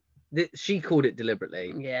 999. She called it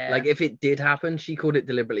deliberately. Yeah. Like if it did happen, she called it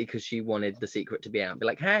deliberately because she wanted the secret to be out. Be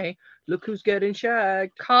like, hey, look who's getting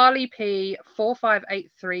shagged. Carly P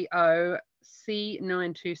 45830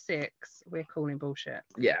 C926. We're calling bullshit.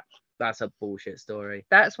 Yeah, that's a bullshit story.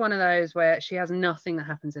 That's one of those where she has nothing that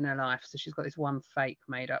happens in her life, so she's got this one fake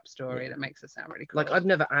made up story Yeah. that makes it sound really cool. Like I've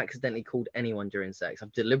never accidentally called anyone during sex.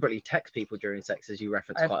 I've deliberately text people during sex, as you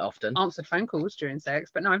reference I've quite often. answered phone calls during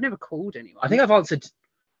sex, but no, I've never called anyone. I think I've answered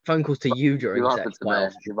phone calls to you during You've sex answered to quite me.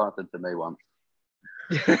 often. You've answered to me once.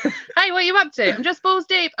 Hey, what are you up to? I'm just balls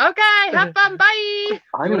deep. Okay, have fun. Bye. You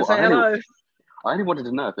want to say I hello? only wanted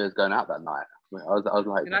to know if it was going out that night. I was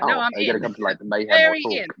like, You're like, oh, no, I'm are you going in. to come to like the mayhem Very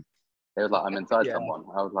or in. talk? It was like, I'm inside Yeah. someone.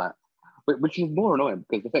 I was like, which is more annoying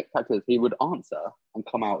because the fact is he would answer and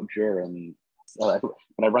come out during, when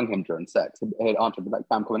I rang him during sex, he'd answer, like,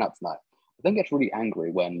 I'm coming out tonight. But then gets really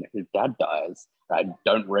angry when his dad dies. I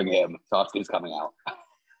don't ring him to ask who's coming out.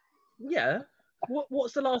 Yeah.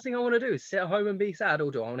 What's the last thing I want to do? Sit at home and be sad,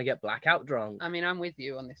 or do I want to get blackout drunk? I mean, I'm with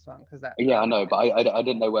you on this one because that. Yeah, I know, but I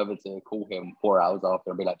didn't know whether to call him 4 hours after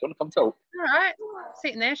and be like, do you want to come talk? All right,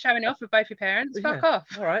 sitting there showing off with both your parents. Fuck Yeah. off.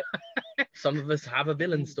 All right. Some of us have a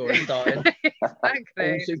villain story starting. All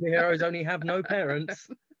Exactly. superheroes only have no parents.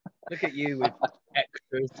 Look at you with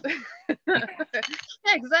extras.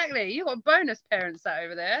 Yeah, exactly. You got bonus parents sat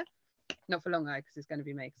over there. Not for long though, because it's going to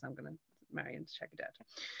be me because I'm going to marry into shaggy dad.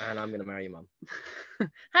 And I'm gonna marry your mum.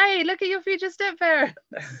 Hey, look at your future step parents.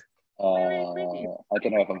 I don't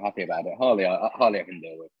know if I'm happy about it. Harley, I can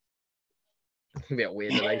deal with. It'd be a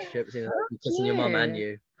weird relationship between kissing your mum and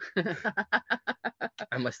you,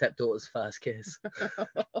 and my stepdaughter's first kiss.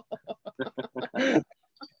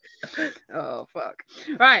 Oh fuck.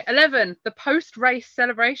 Right, 11. The post-race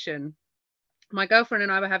celebration. My girlfriend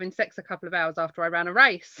and I were having sex a couple of hours after I ran a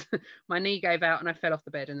race. My knee gave out and I fell off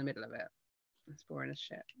the bed in the middle of it. That's boring as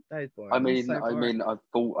shit. That is boring. I mean, so boring.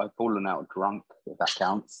 I've fallen out drunk, if that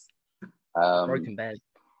counts. Broken bed.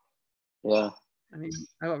 Yeah. I mean,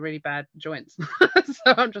 I got really bad joints,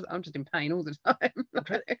 so I'm just in pain all the time.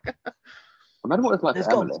 Imagine what it's like There's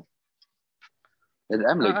for got- Emily. Is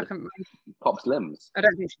Emily I just pops limbs?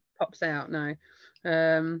 don't think she pops out. No. I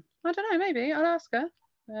don't know. Maybe I'll ask her.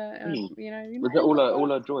 You know, Was it all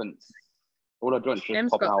her joints? All her joints just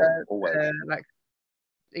Em's pop got out always. like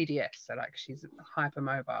EDS, so like she's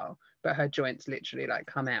hypermobile, but her joints literally like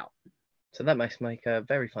come out. So that makes her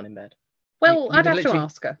very fun in bed. Well, You I'd could have to literally-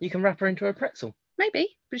 ask her. You can wrap her into a pretzel.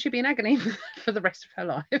 Maybe, but she'd be in agony for the rest of her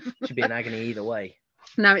life. She'd be in agony either way.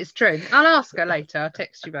 No, it's true. I'll ask her later. I'll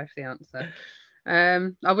text you both the answer.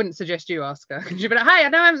 I wouldn't suggest you ask her. She'd be like, "Hey, I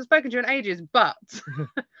know I haven't spoken to you in ages, but..."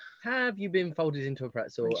 Have you been folded into a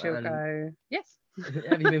pretzel? And she'll And go, "Yes."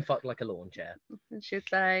 have you been fucked like a lawn chair? And she'd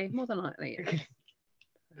say, "More than likely, yes."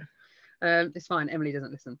 It's fine. Emily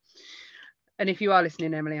doesn't listen. And if you are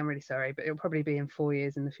listening, Emily, I'm really sorry, but it'll probably be in 4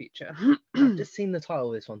 years in the future. I've just seen the title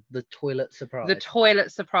of this one, The Toilet Surprise. The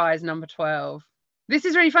Toilet Surprise, number 12. This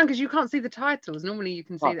is really fun because you can't see the titles. Normally you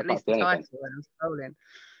can see I at can't least the see anything. title when I'm scrolling.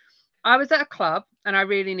 I was at a club and I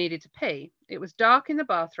really needed to pee. It was dark in the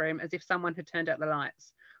bathroom as if someone had turned out the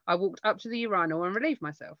lights. I walked up to the urinal and relieved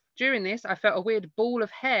myself. During this, I felt a weird ball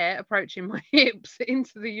of hair approaching my hips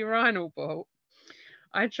into the urinal bowl.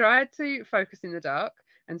 I tried to focus in the dark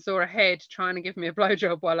and saw a head trying to give me a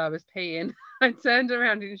blowjob while I was peeing. I turned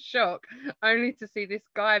around in shock, only to see this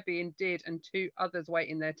guy being did and 2 others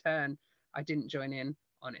waiting their turn. I didn't join in,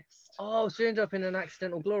 honest. Oh, so you ended up in an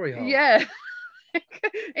accidental glory hole. Yeah.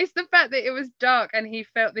 It's the fact that it was dark and he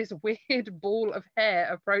felt this weird ball of hair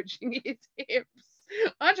approaching his hips.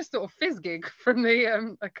 I just thought of Fizzgig from the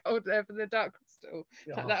A Cold Air for the Dark Crystal.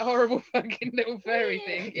 Oh. That horrible fucking little fairy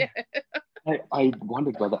thing. Yeah. I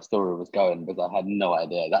wondered where that story was going because I had no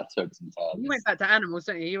idea. That took some turns. You went back to animals,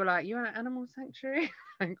 don't you? You were like, you were at Animal Sanctuary?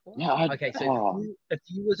 Like, what? Yeah. Okay, so Oh, if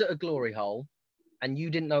you was at a glory hole and you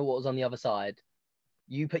didn't know what was on the other side,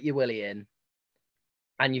 you put your willy in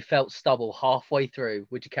and you felt stubble halfway through,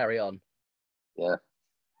 would you carry on? yeah.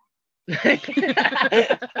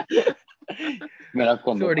 I I mean, I've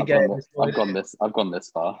gone already I've gone this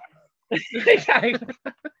far.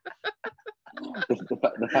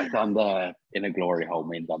 The fact that I'm there in a glory hole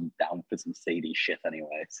means I'm down for some seedy shit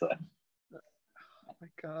anyway. So Oh my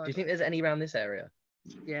God. Do you think there's any around this area?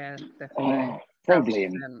 Yeah, definitely. probably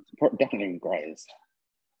 100%. definitely in Grays.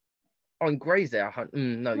 Oh, in Grays there.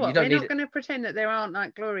 No, What, you don't we're need not it. going to pretend that there aren't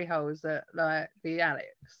like glory holes at like the Alex.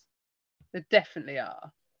 There definitely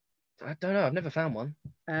are. I don't know. I've never found one.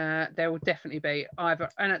 There will definitely be either,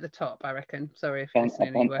 and at the top, I reckon. Sorry if I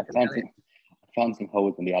listening and you work at the Alex. found some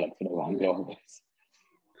holes in the Alex and around glories.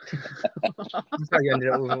 So you ended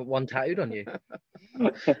up with one tattooed on you.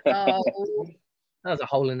 Oh, That was a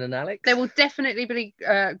hole in an Alex. there will definitely be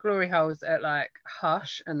glory holes at like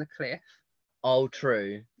Hush and the Cliff. Oh,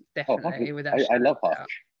 true. Definitely. with that I shout love out.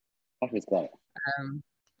 Hush. Hush is great.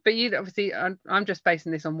 But you obviously, I'm just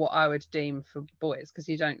basing this on what I would deem for boys because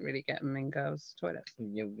you don't really get them in girls' toilets. I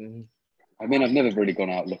mean, I've never really gone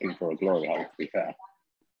out looking for a glory hole, to be fair.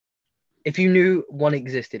 If you knew one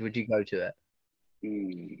existed, would you go to it?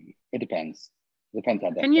 It depends. Depends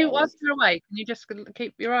how Can you, desperate I whilst was. you're away, can you just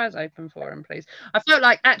keep your eyes open for them, please? I felt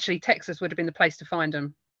like actually Texas would have been the place to find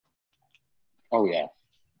them. Oh yeah,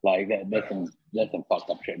 like there's some fucked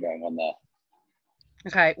up shit going on there.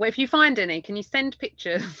 Okay, well, if you find any, can you send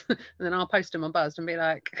pictures and then I'll post them on Buzzed and be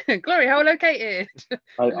like, glory hole located.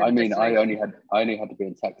 I mean, I only had to be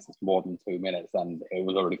in Texas more than 2 minutes, and it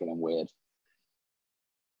was already getting weird.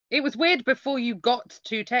 It was weird before you got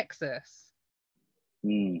to Texas.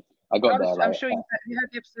 I got there. I'm Like, sure you heard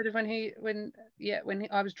the episode of when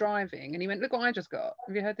I was driving and he went, look what I just got.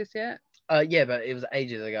 Have you heard this yet? Yeah, but it was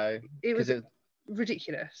ages ago. It was 'Cause it-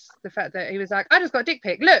 ridiculous. The fact that he was like, I just got a dick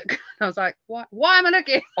pic. Look. And I was like, what? Why am I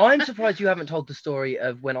looking? I'm surprised you haven't told the story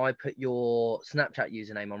of when I put your Snapchat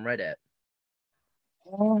username on Reddit.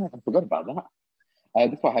 oh, I forgot about that.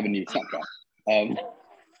 That's why I have a new Snapchat.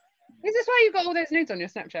 Is this why you got all those nudes on your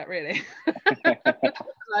Snapchat, really?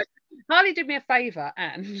 Like, Harley did me a favour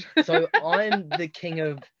and So I'm the king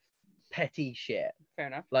of petty shit. fair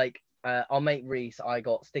enough. Like, our mate Reese, I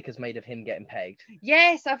got stickers made of him getting pegged.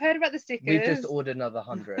 Yes, I've heard about the stickers. We've just ordered another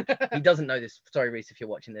 100. He doesn't know this. Sorry, Reese, if you're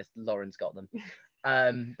watching this, Lauren's got them.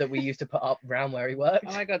 That we used to put up round where he worked.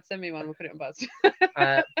 Oh my god, send me one. We'll put it on Buzz.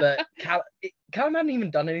 But Callum hadn't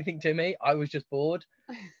even done anything to me. I was just bored,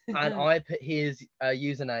 and I put his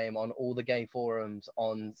username on all the gay forums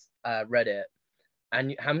on Reddit.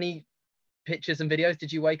 And how many pictures and videos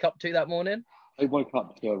did you wake up to that morning? I woke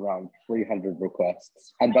up to around 300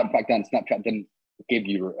 requests, and back then Snapchat didn't give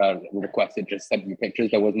you requests; it just sent you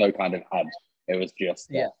pictures. There was no kind of ad; it was just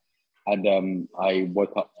Yeah. And I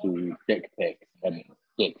woke up to dick pic and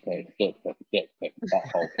dick pic, dick pic, dick pic,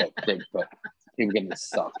 butthole pic, dick pic. People getting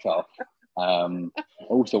sucked off,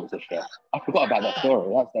 all sorts of shit. I forgot about that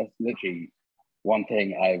story. That's literally one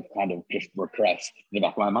thing I've kind of just repressed in the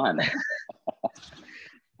back of my mind.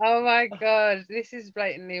 Oh my god, this is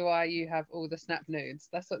blatantly why you have all the snap nudes.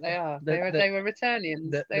 That's what they are. They were returnians.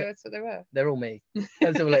 That's what they were. They're all me.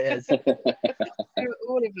 That's all it is.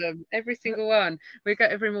 All of them, every single one. We go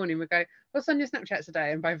every morning. We go, "What's on your Snapchat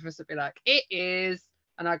today?" And both of us would be like, "It is,"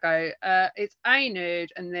 and I go, "It's a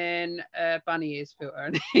nude," and then bunny ears filter,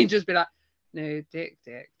 and he'd just be like, "Nude, dick,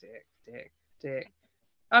 dick, dick, dick, dick.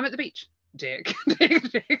 I'm at the beach." Dick, dick,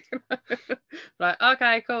 dick. Like,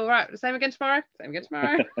 okay, cool, right. Same again tomorrow. Same again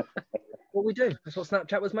tomorrow. What we do. That's what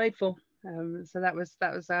Snapchat was made for. So that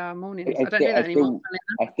was our mornings. I don't do that anymore.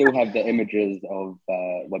 I still have the images of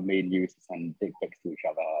when me and you used to send dick pics to each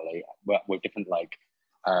other, Harley, with different like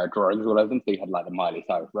drawings all over them. So you had like the Miley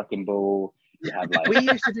Cyrus wrecking ball. You had like We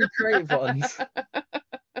used to do creative ones.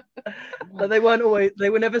 But they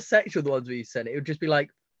were never sexual, the ones we sent. It would just be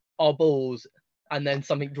like our balls and then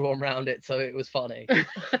something drawn around it, so it was funny.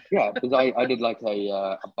 Yeah, because I did like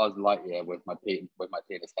a Buzz Lightyear with my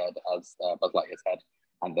penis head as Buzz Lightyear's head,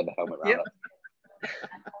 and then the helmet around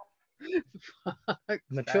it.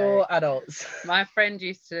 Mature adults. My friend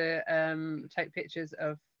used to take pictures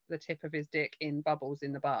of the tip of his dick in bubbles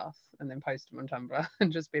in the bath and then post them on Tumblr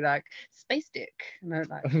and just be like, "Space dick."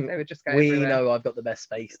 And they would just go We everywhere. know I've got the best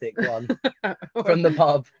space dick one from the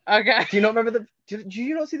pub. Okay. Do you not remember do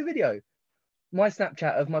you not see the video? My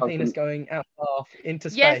Snapchat of my penis going out the bath into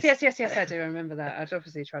space. Yes, I do remember that. I'd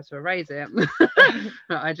obviously tried to erase it.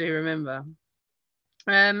 But I do remember.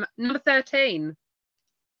 Number 13.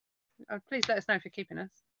 Oh, please let us know if you're keeping us.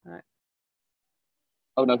 All right.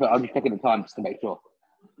 Oh no, I'm just checking the time just to make sure.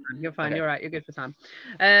 You're fine. Okay. You're right. You're good for time.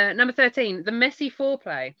 Number 13. The messy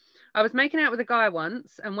foreplay. I was making out with a guy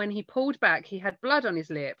once, and when he pulled back, he had blood on his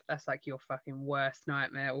lip. That's like your fucking worst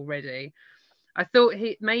nightmare already. I thought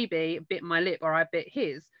he maybe bit my lip or I bit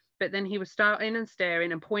his, but then he was starting and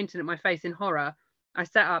staring and pointing at my face in horror. I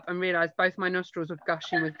sat up and realised both my nostrils were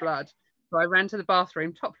gushing with blood. So I ran to the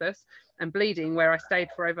bathroom, topless and bleeding, where I stayed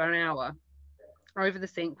for over an hour. Over the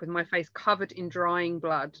sink with my face covered in drying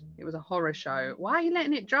blood. It was a horror show. Why are you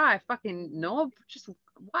letting it dry, fucking knob? Just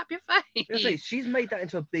wipe your face. She's made that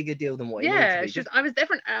into a bigger deal than what it Yeah, needs to be. I was there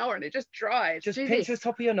for an hour and it just dried. Just Jesus. pinch the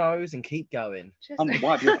top of your nose and keep going. And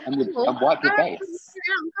wipe your face.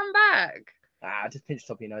 Come back. Just pinch the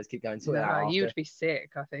top of your nose, keep going. Sort it out No, after. you'd be sick,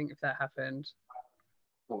 I think, if that happened.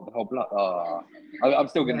 Oh, the whole blood. I'm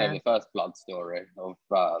still getting over the first blood story of.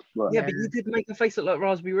 Yeah, but you did make her face look like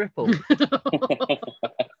Raspberry Ripple.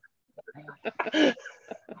 You're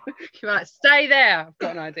like, stay there. I've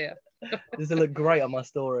got an idea. This will look great on my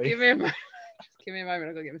story. Give me a moment. Just give me a moment.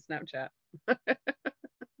 I've got to get my Snapchat.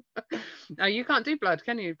 No, you can't do blood,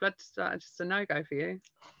 can you? Blood's just a no-go for you.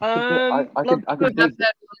 I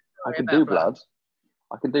can do blood.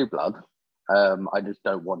 I can do blood. I just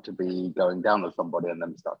don't want to be going down with somebody and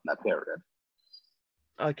them starting their period.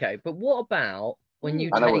 Okay, but what about when you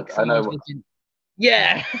I know take what- I someone's know what- vagin-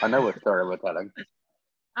 Yeah. I know what story we're telling.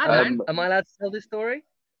 I don't. Am I allowed to tell this story?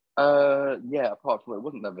 Yeah, apart from it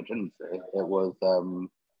wasn't their virginity, it was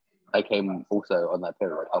they came also on their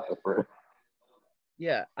period halfway through.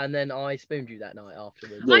 Yeah, and then I spooned you that night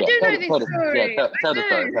afterwards. I do know this tell the story. Tell the I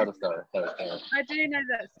story. do. Tell the story. Tell the story. I do know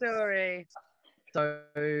that story. So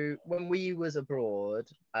when we was abroad,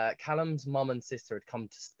 Callum's mum and sister had come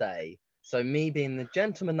to stay. So me being the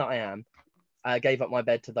gentleman that I am, gave up my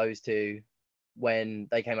bed to those two when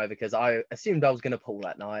they came over because I assumed I was going to pull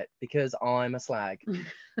that night because I'm a slag.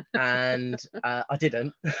 And I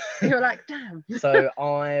didn't. You're like, damn. So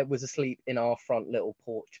I was asleep in our front little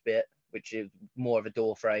porch bit, which is more of a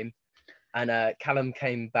door frame. And Callum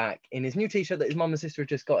came back in his new t-shirt that his mum and sister had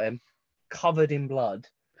just got him, covered in blood.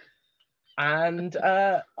 And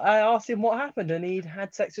I asked him what happened, and he'd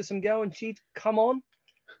had sex with some girl and she'd come on.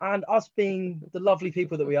 And us being the lovely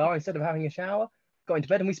people that we are, instead of having a shower, got into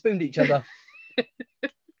bed and we spooned each other.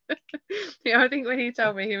 Yeah, I think when he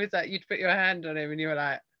told me he was like, you'd put your hand on him and you were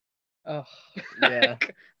like, oh. Yeah.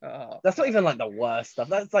 Oh. That's not even like the worst stuff.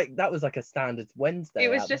 That was like a standard Wednesday. It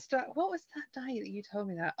was out. just what was that day that you told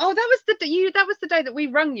me that? Oh, that was the day that we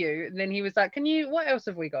rung you. And then he was like, what else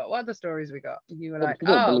have we got? What other stories we got? And you were like, she,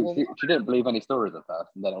 didn't oh, believe, well, she didn't believe any stories at first,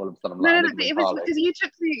 and then all of a sudden, I'm no, like, no, no, it was because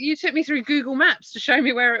you took me through Google Maps to show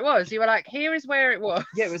me where it was. You were like, here is where it was.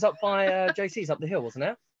 Yeah, it was up by JC's up the hill, wasn't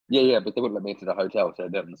it? Yeah, but they wouldn't let me into the hotel, so I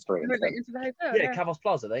did it on the street. You went instead. into the hotel, Yeah, Cavos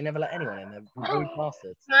Plaza. They never let anyone in. They're rude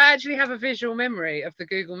bastards. I actually have a visual memory of the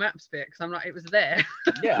Google Maps bit because I'm like, it was there.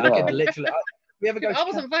 Yeah, Yeah. I could literally. We ever go?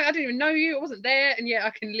 I didn't even know you. I wasn't there, and yet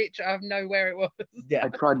I know where it was. Yeah. I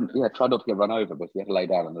tried not to get run over, but we had to lay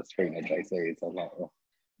down on the street at JC. So I was like, oh.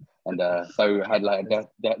 And so I had like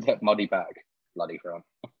that muddy back, bloody front.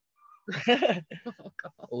 Oh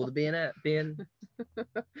god. All the B&M,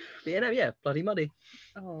 yeah, bloody muddy.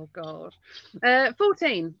 Oh god.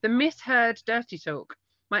 14. The misheard dirty talk.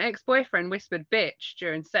 My ex-boyfriend whispered bitch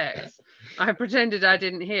during sex. I pretended I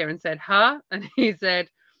didn't hear and said, huh? And he said,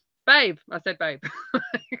 babe. I said, babe.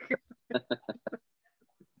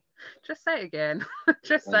 Just say it again.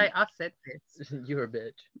 Just say, I said this. You're a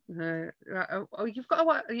bitch. You've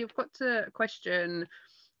got to question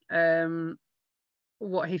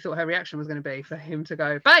what he thought her reaction was going to be for him to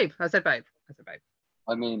go, babe. I said, babe.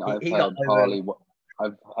 I mean, He got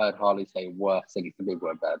I've heard Harley say worse things to people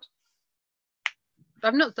in bed.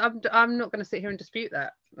 I'm not going to sit here and dispute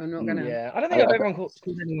that. I'm not going to. Yeah, I don't think I've ever called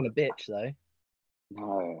anyone a bitch though.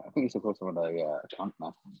 No, I think you should call someone a cunt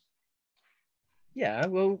now. Yeah,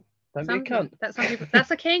 well, don't be a cunt. That's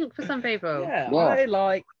a kink for some people. Yeah, Yeah. I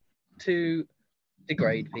like to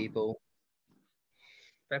degrade people.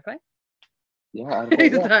 Fair play. Yeah,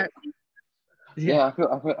 Yeah. I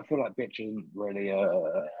feel like bitch isn't really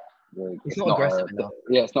It's not aggressive enough.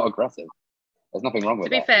 Yeah, it's not aggressive. There's nothing wrong with To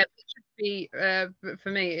be that. fair, it should be. But for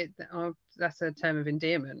me, that's a term of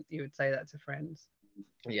endearment. You would say that to friends.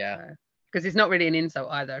 Yeah. Because it's not really an insult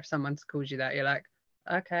either. If someone calls you that, you're like,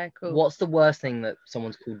 okay, cool. What's the worst thing that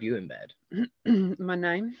someone's called you in bed? My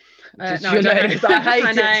name? Just No, your I don't name. know. I hate My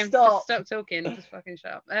it. name. Stop. Stop talking. Just fucking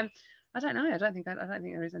shut up. I don't know. I don't think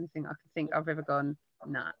there is anything I can think I've ever gone,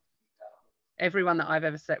 nah. Everyone that I've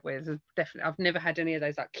ever slept with has definitely. I've never had any of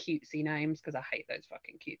those like cutesy names because I hate those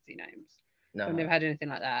fucking cutesy names. No. I've never had anything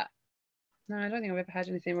like that. No, I don't think I've ever had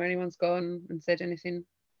anything where anyone's gone and said anything.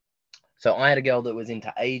 So I had a girl that was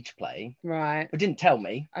into age play, Right. but didn't tell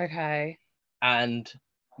me, Okay. and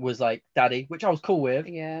was like, "Daddy," which I was cool with.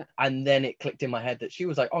 Yeah. And then it clicked in my head that she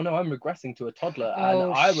was like, "Oh no, I'm regressing to a toddler,"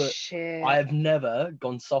 Oh and shit. I have never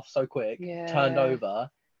gone soft so quick, Yeah. turned over,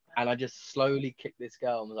 and I just slowly kicked this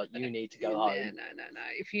girl and was like, "You need to go home." Yeah, no.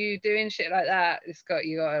 If you doing shit like that,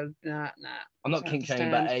 you gotta nah. I'm not Don't kink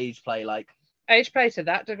shaming, but understand. age play, like, Age play to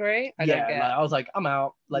that degree, I yeah, don't get. like, I was like, I'm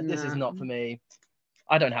out. Like, this is Nah. not for me.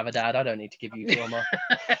 I don't have a dad. I don't need to give you trauma.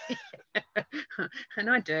 And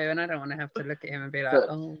I do, and I don't want to have to look at him and be like, But-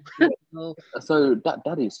 oh, oh. So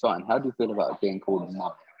daddy's fine. How do you feel about being called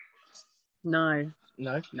mum? No,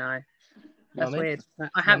 No, that's Mummy? weird.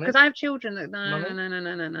 I have Mummy? because I have children that Mummy?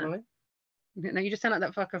 no. Mummy? No, you just sound like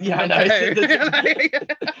that fucker. From Yeah, I know.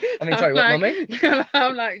 I mean, sorry, what, mummy?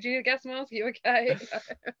 I'm like, do you need a gas mask? Are you okay?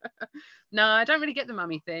 No, I don't really get the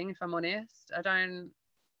mummy thing, if I'm honest. I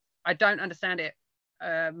don't understand it.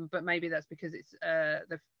 But maybe that's because it's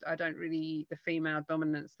the female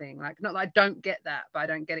dominance thing. Like, not that I don't get that, but I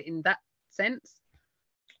don't get it in that sense.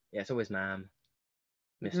 Yeah, it's always ma'am.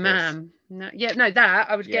 Mistress. Ma'am. No, that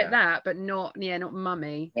I would Yeah. get that, but not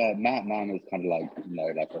mummy. Man is kind of like,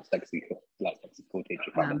 like a sexy school teacher.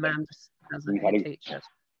 No, Kind of ma'am thing. just doesn't You gotta- teach us.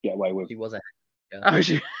 Get away with. She was a Oh,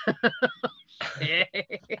 she...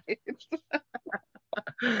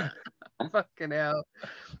 Fucking hell.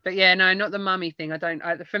 But yeah, no, not the mummy thing.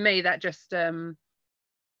 For me, that just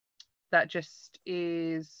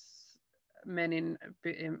is men in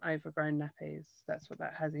overgrown nappies. That's what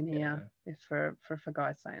that has in here. Is for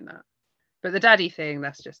guys saying that. But the daddy thing,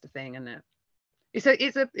 that's just a thing, isn't it? It's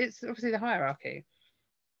obviously the hierarchy,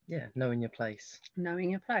 Yeah, knowing your place. knowing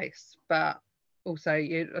your place. But also,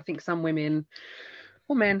 I think some women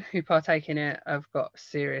or men who partake in it have got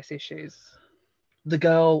serious issues. The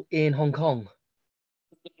girl in Hong Kong.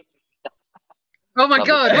 Oh my Love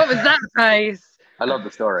god, it. what was that face? I love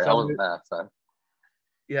the story. I So- wasn't there, so.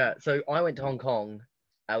 Yeah, so I went to Hong Kong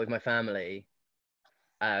with my family.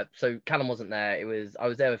 So Callum wasn't there. I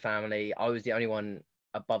was there with family. I was the only one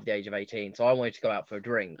above the age of 18, so I wanted to go out for a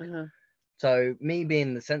drink. Uh-huh. So me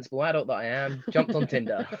being the sensible adult that I am, jumped on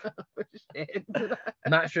Tinder, Shit.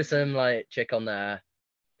 matched with some like chick on there,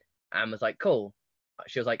 and was like, cool.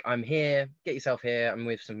 She was like, I'm here, get yourself here. I'm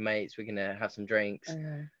with some mates. We're gonna have some drinks. Okay.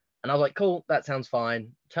 And I was like, cool, that sounds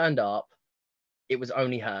fine. Turned up, it was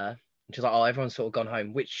only her. And she was like, oh, everyone's sort of gone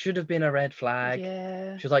home, which should have been a red flag.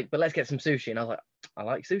 Yeah. She was like, but let's get some sushi. And I was like, I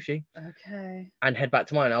like sushi. Okay. And head back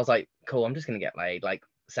to mine. I was like, cool, I'm just gonna get laid. Like,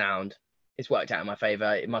 sound. It's worked out in my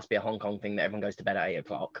favor. It must be a Hong Kong thing that everyone goes to bed at 8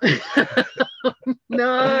 o'clock.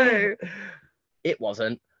 No. It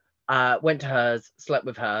wasn't. Went to hers, slept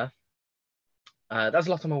with her. That was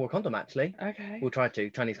the last time I wore a condom, actually. Okay. We'll try to.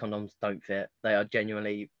 Chinese condoms don't fit. They are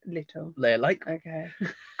genuinely, Little. they're like, Okay.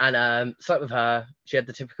 and slept with her. She had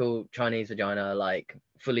the typical Chinese vagina, like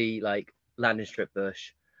fully like landing strip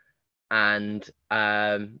bush. And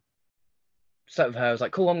slept with her. I was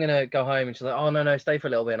like, cool, I'm gonna go home. And she's like, oh no, stay for a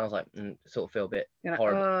little bit. And I was like, sort of feel a bit You're like,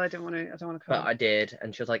 horrible. oh, I don't want to come. But I did.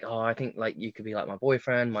 And she was like, oh, I think like you could be like my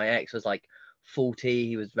boyfriend. My ex was like 40.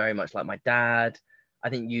 He was very much like my dad. I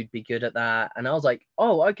think you'd be good at that. And I was like,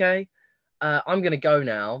 oh, okay. I'm gonna go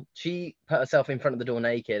now. She put herself in front of the door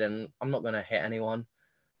naked, and I'm not gonna hit anyone.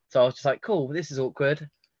 So I was just like, cool, this is awkward.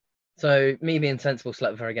 So me being sensible,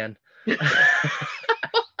 slept with her again.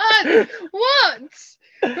 What?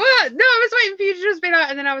 What? No, I was waiting for you to just be like,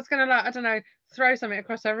 and then I was gonna like, I don't know, throw something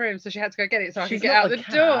across her room so she had to go get it so I She's could get not out a the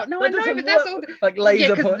cat. door. No, That I know, doesn't but that's work. all. Like laser Yeah,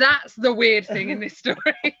 because point. that's the weird thing in this story.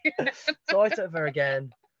 So I slept with her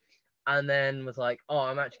again, and then was like, oh,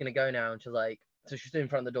 I'm actually gonna go now. And she's like, so she stood in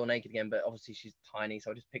front of the door naked again, but obviously she's tiny,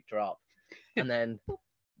 so I just picked her up, and then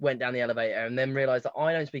went down the elevator, and then realized that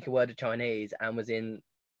I don't speak a word of Chinese, and was in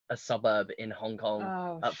a suburb in Hong Kong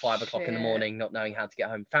Oh, at 5 o'clock in the shit. morning, not knowing how to get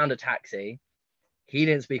home. Found a taxi. He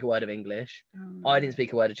didn't speak a word of English. Oh, I didn't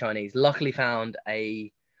speak a word of Chinese. Luckily found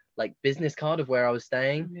a like business card of where I was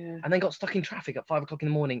staying, Yeah. and then got stuck in traffic at 5 o'clock in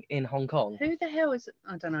the morning in Hong Kong. Who the hell is?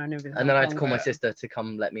 I don't know. I never. And then I had to call my sister to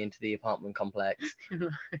come let me into the apartment complex.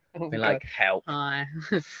 Oh, Been God. like, help. Hi,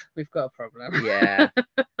 we've got a problem. Yeah.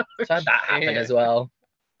 So I had that happen Shit. as well.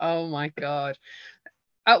 Oh my God.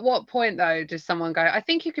 At what point though does someone go, I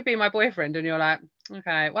think you could be my boyfriend, and you're like,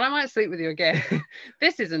 okay, well I might sleep with you again.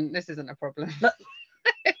 This isn't a problem.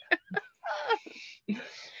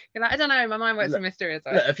 You're like, I don't know, my mind works in mysterious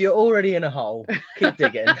ways. Look, if you're already in a hole, keep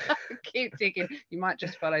digging. Keep digging. You might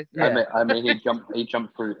just follow through. Yeah. I mean, he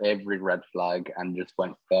jumped through every red flag and just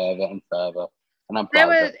went further and further. And I'm There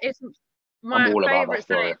proud of was it. it's my all about favourite that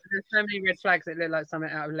story. scene. There's so many red flags that look like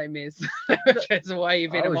something out of Les Mis. Just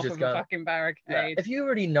waving I them was off just of going- a fucking Look, barricade. if you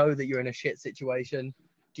already know that you're in a shit situation,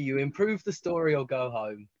 do you improve the story or go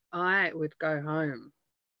home? I would go home.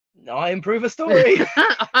 I improve a story.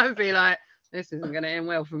 I'd be like, this isn't going to end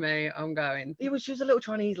well for me. I'm going. It was just a little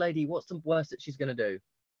Chinese lady. What's the worst that she's gonna do?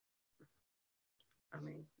 I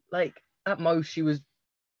mean, Like at most, she was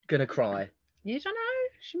gonna cry. you don't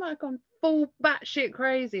know. She might have gone full batshit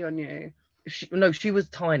crazy on you. No, she was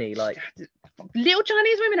tiny. Like Little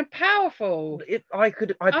Chinese women are powerful. I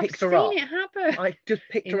I've picked her seen up. it happen. I just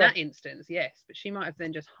picked In her that up. instance, yes, but she might have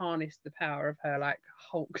then just harnessed the power of her like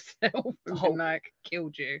Hulk self and Hulk. been, like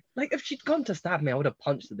killed you. Like if she'd gone to stab me, I would have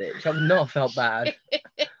punched the bitch. I would not have felt bad.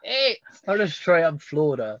 Fuck. I would have straight up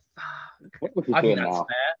floored her. What was she I think doing that's now?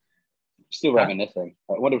 fair. Still Huh? reminiscing.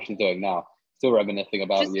 What is she doing now? Still reminiscing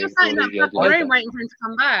about She's you just sat in all that these years fucking later. room waiting for him to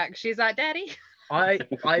come back. She's like, Daddy.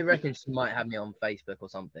 I reckon she might have me on Facebook or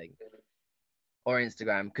something, or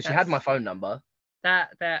Instagram, because she had my phone number. That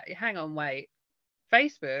hang on, wait.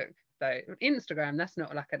 Facebook though, Instagram, that's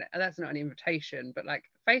not an invitation, but like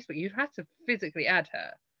Facebook, you'd have to physically add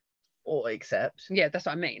her. Or accept. Yeah, that's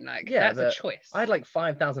what I mean. Like, Yeah, that's a but choice. I had like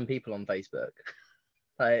 5,000 people on Facebook.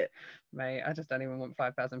 Like, Mate, I just don't even want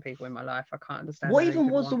 5,000 people in my life. I can't understand. what how even you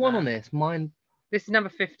could was the want one on that. this? Mine. This is number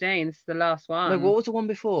 15. This is the last one. No, what was the one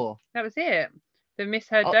before? That was it. The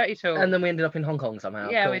misheard Oh, dirty talk. And then we ended up in Hong Kong somehow.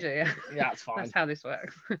 yeah, Cool. we do. Yeah. Yeah, that's fine. That's how this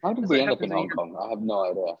works. How did That's we what end up in happens when Hong you Kong? I have no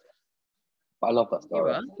idea. But I love that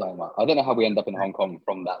story what? so much. I don't know how we end up in Hong Kong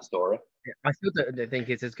from that story. I still don't think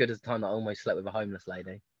it's as good as the time that I almost slept with a homeless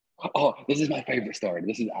lady. Oh, this is my favorite story.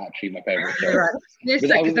 This is actually my favorite story. Right. This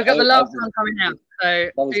Because I because was- we've got the I was- last one coming out. So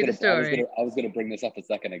I was do gonna- the story. I was gonna bring this up a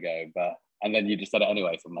second ago, and then you just said it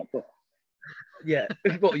anyway. So I'm like, oh. Yeah.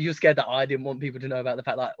 What, you were scared that I didn't want people to know about the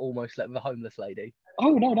fact that I almost slept with a homeless lady?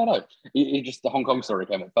 Oh no. He just the Hong Kong story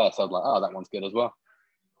came at first. I was like, oh, that one's good as well.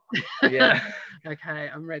 Yeah. Okay,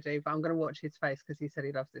 I'm ready, but I'm gonna watch his face because he said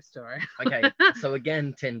he loves this story. Okay. So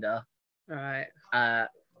again, Tinder. All right.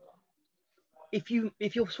 If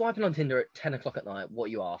you're swiping on Tinder at 10 o'clock at night, what are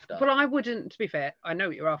you after? Well, I wouldn't. To be fair, I know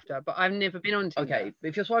what you're after, but I've never been on Tinder. Okay,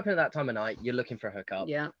 if you're swiping at that time of night, you're looking for a hookup.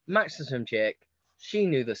 Yeah. Matched to some chick. She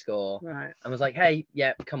knew the score Right. and was like, hey,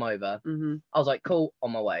 yeah, come over. Mhm. I was like, cool,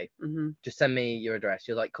 on my way. Mhm. Just send me your address.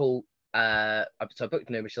 She was like, cool, So I booked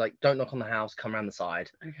an Uber. She's like, don't knock on the house, come around the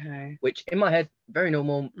side. Okay. Which in my head, very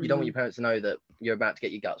normal. You don't want Mm. your parents to know that you're about to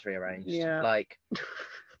get your guts rearranged. Yeah. Like,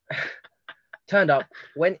 turned up,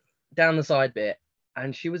 went down the side bit,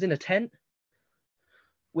 and she was in a tent,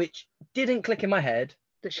 which didn't click in my head.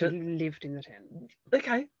 That she lived in the tent.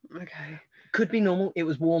 Okay, Okay. could be normal. It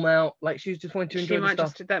was warm out. Like, she was just wanting to She enjoy the might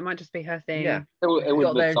stuff. that might just be her thing. Yeah. It was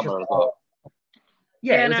Got there and she midsummer was as well.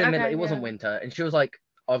 Yeah, Yeah, it was no, in middle. okay, It wasn't yeah. winter, and she was like,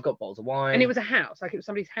 "I've got bottles of wine." And it was a house, like it was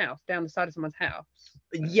somebody's house, down the side of someone's house.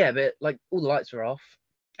 Yeah, but like all the lights were off.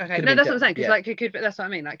 Okay, Could've no, been that's what I'm saying. Because yeah. like you could, but that's what I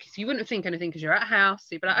mean. Like, 'cause you wouldn't think anything because you're at a house. So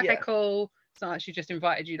you'd be like, okay, Yeah. cool. It's not like she just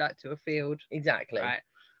invited you like to a field, Exactly. right?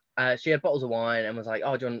 She had bottles of wine and was like,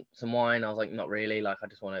 "Oh, do you want some wine?" I was like, "Not really. Like, I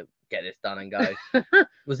just want to get this done and go."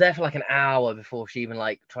 Was there for like an hour before she even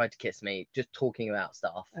like tried to kiss me, just talking about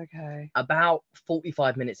stuff. Okay. About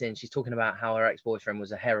 45 minutes in, she's talking about how her ex-boyfriend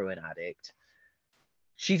was a heroin addict.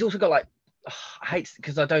 She's also got like, I hate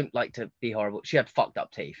because I don't like to be horrible. She had fucked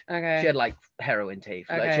up teeth. Okay. She had like heroin teeth.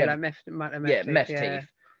 Okay, Like, she had, like meth meth teeth. teeth.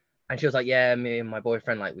 And she was like, "Yeah, me and my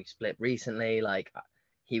boyfriend, like, we split recently. Like,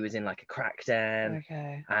 he was in like a crack den,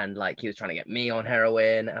 Okay. and like he was trying to get me on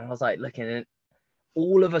heroin." And I was like, looking at it,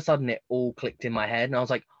 all of a sudden it all clicked in my head, and I was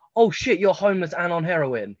like, "Oh shit, you're homeless and on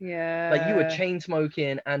heroin. Yeah. Like, you were chain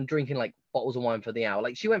smoking and drinking like bottles of wine for the hour."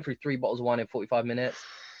 Like, she went through 3 bottles of wine in 45 minutes,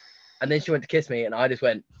 and then she went to kiss me, and I just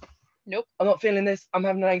went, Nope. "I'm not feeling this. I'm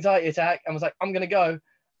having an anxiety attack." And was like, "I'm gonna go."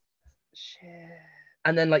 Shit.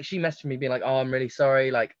 And then like she messaged me being like, "Oh, I'm really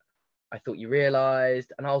sorry. Like, I thought you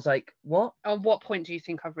realized." And I was like, "What?" At what point do you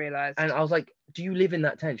think I've realised? And I was like, "Do you live in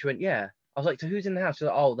that tent?" She went, "Yeah." I was like, "So who's in the house?" She's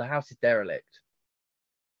like, "Oh, the house is derelict."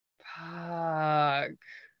 Fuck.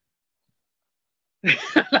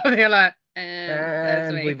 You're like, that's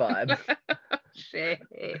And me. we vibe. Shit.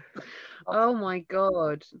 Oh my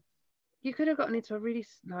god. You could have gotten into a really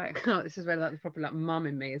like, oh, this is where like the proper like mum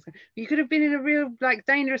in me is. You could have been in a real like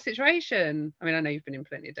dangerous situation. I mean, I know you've been in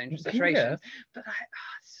plenty of dangerous Yeah. situations, but like,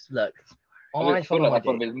 oh, this is Look, I feel follow like my that's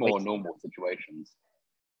one of dick. his more Wait, normal situations.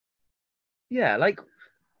 yeah, like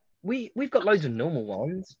we've got loads of normal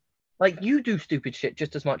ones. Like, you do stupid shit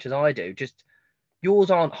just as much as I do. Just yours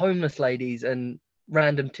aren't homeless ladies and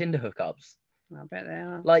random Tinder hookups. I bet they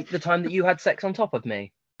are. Like the time that you had sex on top of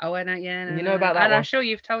me. Oh, I know. Yeah, no, You no, know about no. that And I'm one? sure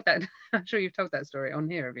you've told that. I'm sure you've told that story on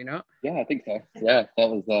here, have you not? Yeah, I think so. Yeah, that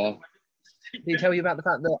was. Did he tell you about the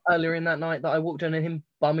fact that earlier in that night that I walked in and him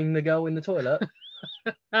bumming the girl in the toilet?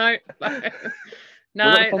 No, no. Was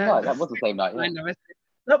that the same night? That was the same night. Yeah. I know.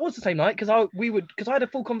 That was the same night because I had a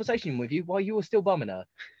full conversation with you while you were still bumming her.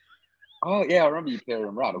 Oh yeah, I remember you clearing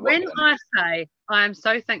him around. When I say I am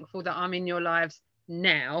so thankful that I'm in your lives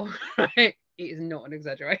now, right, it is not an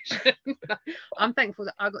exaggeration. I'm thankful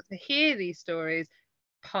that I got to hear these stories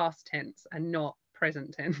past tense and not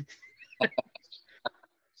present tense.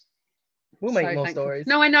 We'll make So more thankful. stories.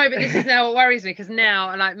 No, I know, but this is now what worries me because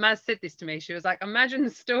now, like Maz said this to me, she was like, "Imagine the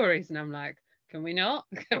stories," and I'm like, "Can we not?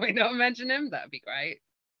 Can we not imagine them? That'd be great."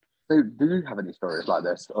 So, do you have any stories like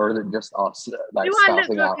this, or is it just us like Do I look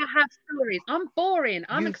spouting like out? I have stories? I'm boring.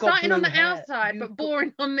 I'm You've got exciting on the blue hair. outside, You've but got-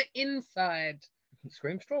 boring on the inside.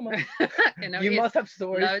 Scream trauma. You know, You it's must have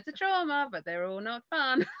stories. loads of trauma, but they're all not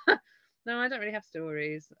fun. No, I don't really have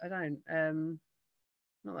stories. I don't.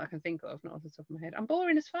 Not that I can think of, not off the top of my head. I'm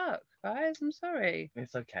boring as fuck, guys. I'm sorry.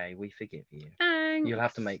 It's okay. We forgive you. Thanks. You'll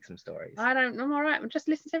have to make some stories. I'm all right. Just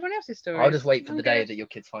listen to everyone else's stories. I'll just wait for I'm the day good. that your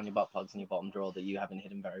kids find your butt plugs in your bottom drawer that you haven't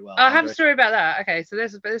hidden very well. I have a story about that. Okay, so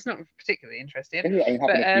but it's not particularly interesting. It happened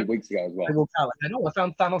But, a few weeks ago as well. I will tell. I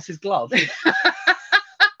found Thanos' glove.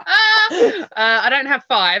 I don't have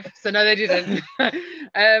 5, so no, they didn't.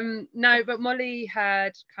 No, but Molly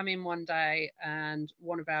had come in one day and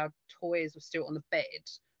one of our toys was still on the bed.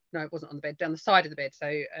 No, it wasn't on the bed, down the side of the bed. So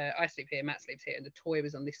I sleep here, Matt sleeps here, and the toy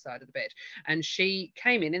was on this side of the bed. And she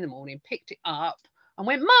came in the morning, picked it up, and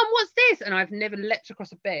went, "Mum, what's this?" And I've never leapt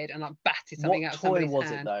across a bed and like batted something out of somebody's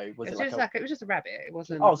hand. though? Was It it was like it was just a rabbit. It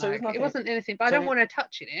wasn't. Oh, so it was like, nothing. it wasn't anything. But I So don't it- want to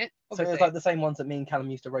touch in it. so it was obviously. like the same ones that me and Callum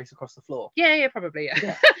used to race across the floor? Yeah, probably,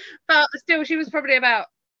 yeah. But still, she was probably about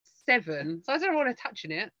 7, so I didn't want to touch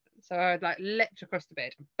in it. So I like leapt across the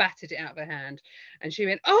bed and battered it out of her hand, and she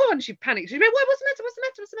went, "Oh!" and she panicked. She went, "What's the matter? What's the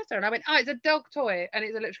matter? What's the matter?" And I went, "Oh, it's a dog toy, and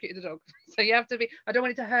it's electrocuted the dog. So you have to be. I don't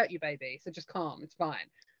want it to hurt you, baby. So just calm. It's fine."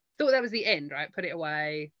 Thought that was the end, right? Put it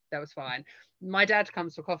away. That was fine. My dad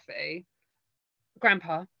comes for coffee.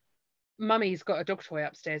 Grandpa, Mummy's got a dog toy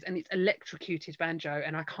upstairs and it's electrocuted Banjo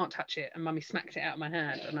and I can't touch it. And Mummy smacked it out of my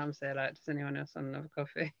hand. And I'm there like, "Does anyone else want another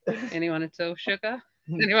coffee? Anyone at all? Sugar?"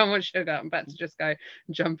 Anyone want sugar? I'm about to just go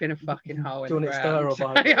jump in a fucking hole in Do you the want it stir or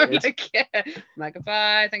ground. I'm vibrated? like, yeah. I'm like,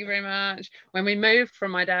 goodbye, thank you very much. When we moved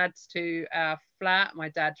from my dad's to our flat, my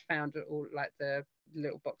dad found all like the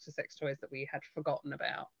little box of sex toys that we had forgotten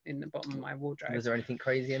about in the bottom of my wardrobe. Was there anything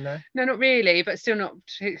crazy in there? No, not really, but still not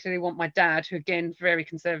particularly want my dad, who again, very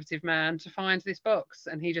conservative man, to find this box.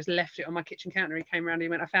 And he just left it on my kitchen counter. He came around and he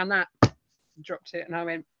went, I found that. Dropped it, and I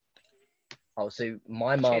went, Oh, so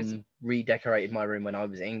my mum redecorated my room when I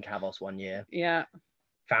was in Kavos one year. yeah.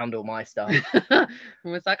 Found all my stuff. And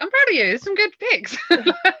was like, I'm proud of you. There's some good pics.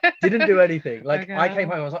 Didn't do anything. Like Okay. I came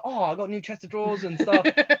home, I was like, oh, I got a new chest of drawers and stuff.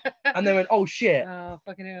 And they went, oh shit, Oh,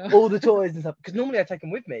 fucking hell. all the toys and stuff. Because normally I take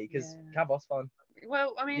them with me because Yeah. Kavos fun.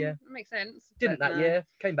 Well, I mean, Yeah. it makes sense. Didn't but that no. year.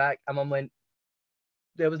 Came back and mum went,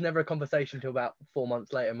 there was never a conversation till about 4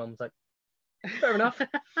 months later. Mum was like, fair enough.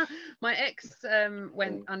 My ex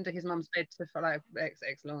went under his mum's bed to like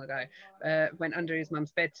ex long ago. Went under his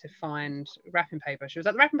mum's bed to find wrapping paper. She was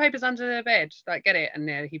like, the wrapping paper's under the bed. Like, get it. And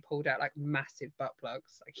then he pulled out like massive butt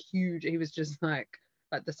plugs, like huge. He was just like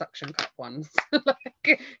the suction cup ones.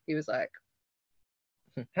 Like, he was like,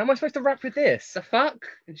 How am I supposed to rap with this? the fuck?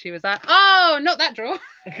 And she was like, oh, not that drawer.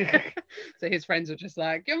 So his friends were just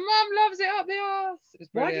like, your mum loves it up the arse. It was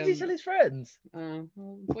Why did he brilliant. tell his friends? Well,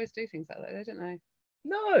 boys do things like that, don't they?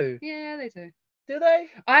 No. Yeah, they do. Do they?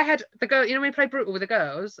 I had the girl, you know, when we played Brutal with the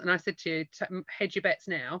girls, and I said to you, hedge your bets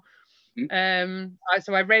now.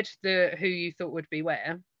 So I read who you thought would be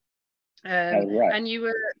where, right. and you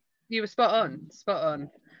were spot on.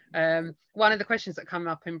 One of the questions that come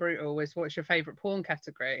up in Brutal was, what's your favourite porn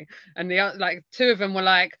category? And the like two of them were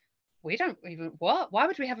like, we don't even what? Why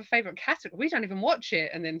would we have a favourite category? We don't even watch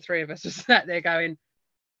it. And then three of us just sat there going,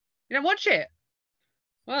 you don't watch it?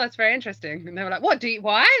 Well, that's very interesting. And they were like, what,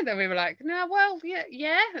 why? And then we were like, no, well,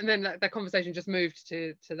 yeah. And then the conversation just moved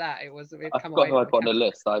to that. It was, I forgot who I put on the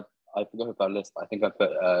list. I forgot who I put on the list. I think I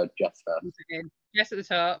put Jess first. Jess at the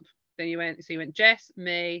top. Then you went Jess,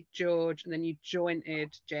 me, George, and then you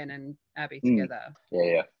jointed Jen and Abby together.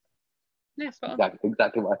 Yeah. Yeah, spot on.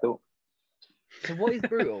 Exactly what I thought. So what is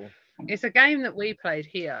Brutal? It's a game that we played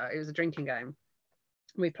here. It was a drinking game.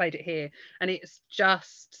 We played it here, and it's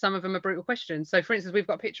just some of them are brutal questions. So, for instance, we've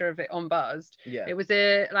got a picture of it on Buzzed. Yeah. It was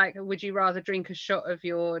like, would you rather drink a shot of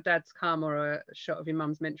your dad's cum or a shot of your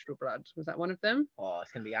mum's menstrual blood? Was that one of them? Oh,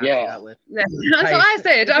 it's gonna be Ashley, Yeah. that would. Yeah, that's what I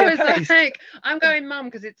said. I was Paste. like, I'm going mum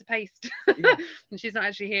because it's a paste, Yeah. and she's not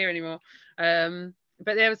actually here anymore.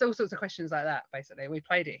 But there was all sorts of questions like that. Basically, we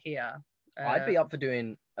played it here. I'd be up for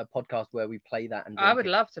doing a podcast where we play that and I would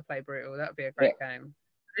drink love to play Brutal. That would be a great game.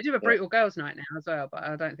 They do a Brutal Girls Night now as well, but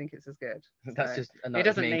I don't think it's as good. it. That's So just it another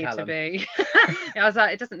doesn't me and need to Callum. be. Yeah, I was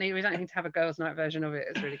like, we don't need to have a girls' night version of it.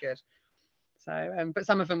 It's really good. So, but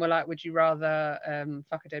some of them were like, would you rather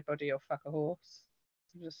fuck a dead body or fuck a horse?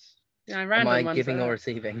 Just, you know, Am random I ones giving like or that.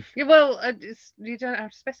 receiving? Yeah, well, you don't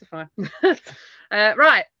have to specify.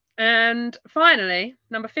 Right, and finally,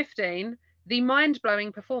 number 15, the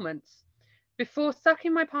mind-blowing performance. Before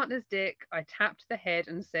sucking my partner's dick, I tapped the head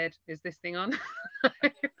and said, "Is this thing on?"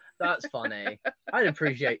 That's funny. I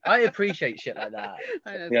appreciate shit like that.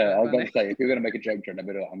 I know, it's Yeah, I was quite going to say, if you're going to make a joke during the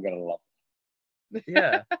middle, I'm going to laugh.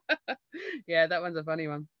 Yeah. funny. Yeah, that one's a funny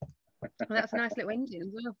one. And that's a nice little ending as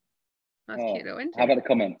well. Nice Oh, cute little ending. How about the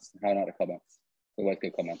comments? Always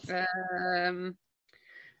good comments.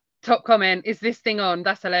 Top comment, is this thing on?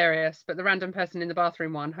 That's hilarious. But the random person in the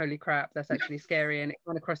bathroom one, holy crap, that's actually scary, and it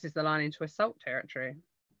kind of crosses the line into assault territory.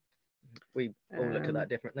 We all look at that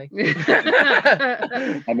differently.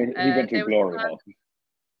 I mean, he went there to was glory one- hole.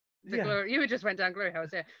 The you just went down glory house,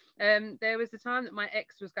 yeah. There was the time that my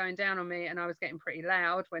ex was going down on me and I was getting pretty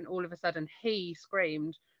loud when all of a sudden he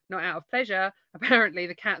screamed, not out of pleasure. Apparently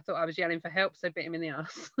the cat thought I was yelling for help, so bit him in the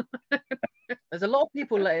ass. There's a lot of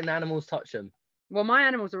people letting animals touch them. Well, my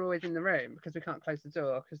animals are always in the room because we can't close the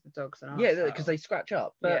door because the dog's an arsehole. Yeah, because they scratch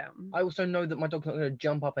up. But Yeah. I also know that my dog's not going to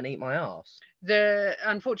jump up and eat my ass.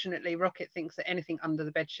 Unfortunately, Rocket thinks that anything under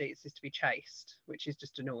the bed sheets is to be chased, which is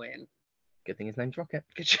just annoying. Good thing his name's Rocket.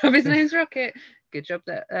 Good job, his name's Rocket. Good job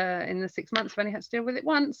that in the 6 months I've only had to deal with it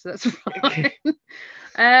once. So that's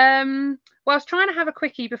fine. Whilst trying to have a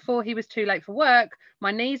quickie before he was too late for work,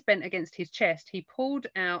 my knees bent against his chest. He pulled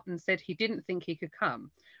out and said he didn't think he could come.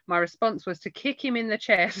 My response was to kick him in the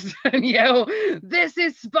chest and yell, "This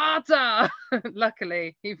is Sparta!"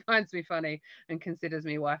 Luckily, he finds me funny and considers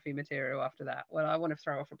me wifey material after that. Well, I want to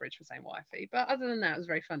throw off a bridge for saying wifey, but other than that, it was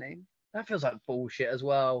very funny. That feels like bullshit as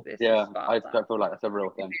well. This Yeah, is I Sparta. feel like that's a real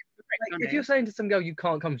thing. Like, if you're saying to some girl you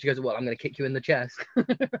can't come, she goes, "Well, I'm going to kick you in the chest."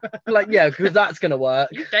 Like, yeah, because that's going to work.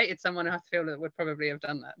 You've dated someone I feel that would probably have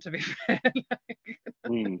done that, to be fair.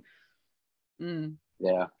 Mm.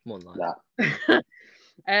 Yeah, More than that.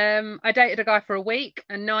 I dated a guy for a week.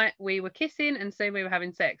 A night we were kissing and soon we were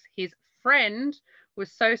having sex. His friend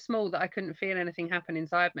was so small that I couldn't feel anything happen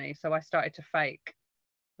inside me, so I started to fake.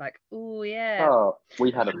 Like, oh yeah. Oh, we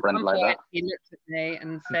had a At friend one like point, that. he looked at me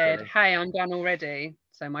and said, Really? "Hey, I'm done already."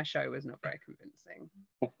 So my show was not very convincing.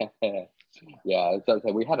 Yeah, so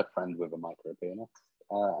we had a friend with a micro penis.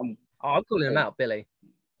 Oh, I'm calling him out, Billy.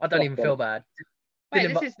 I don't Yeah, even Billy. feel bad. Wait,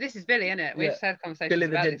 Didn't this is Billy, isn't it? We Yeah. just had conversations Billy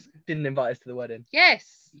about that this. didn't invite us to the wedding.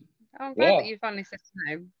 Yes. I'm glad Yeah. that you finally said his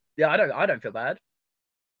name. Yeah, I don't feel bad.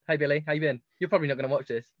 Hey Billy, how you been? You're probably not going to watch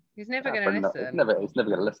this. He's never That going to friend, listen. it's never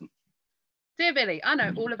going to listen. Dear Billy, I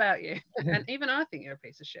know all about you, and even I think you're a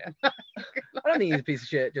piece of shit. I don't think he's a piece of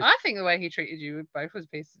shit. Just I think the way he treated you both was a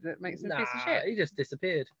piece that makes him a piece of shit. he just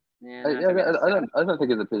disappeared. Yeah, I, no, I think that's- I don't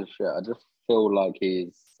think he's a piece of shit. I just feel like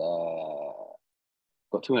he's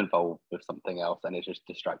got too involved with something else, and it just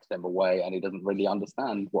distracted him away, and he doesn't really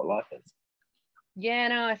understand what life is. Yeah,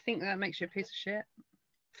 no, I think that makes you a piece of shit.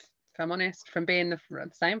 If I'm honest, from being the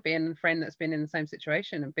same, being the friend that's been in the same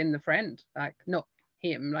situation and been the friend, like not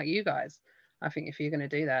him, like you guys. I think if you're going to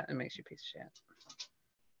do that, it makes you a piece of shit.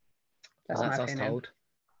 That's Oh, my us opinion. told.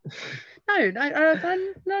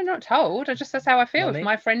 No, not told. That's how I feel. Mummy? If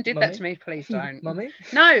my friend did Mummy? that to me, please don't. Mummy?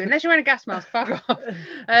 No, unless you're wearing a gas mask, fuck off.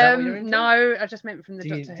 that what you're into? No, I just meant from the Do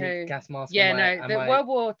you- Doctor do you Who. gas mask? Yeah, am no, I- the am I- World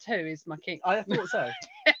War II is my king. I thought so.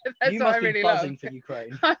 That's You what I must be really buzzing love. for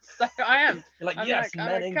Ukraine. So I am. You're like, I'm yes, like,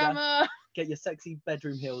 men in come gas. on. Get your sexy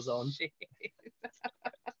bedroom heels on. Shit.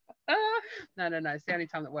 No. It's the only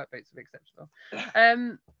time that work boots are acceptable.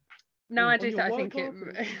 No, I On do. your I white think it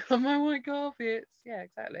carpet. on my white carpets. Yeah,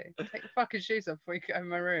 exactly. Take the fucking shoes off before you go in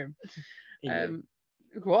my room. In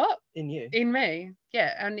you. What? In you. In me?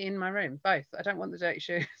 Yeah, and in my room. Both. I don't want the dirty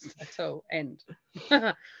shoes at all. End.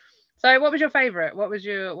 So, what was your favourite? What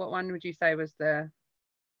one would you say was the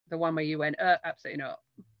one where you went, absolutely not?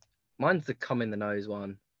 Mine's the cum in the nose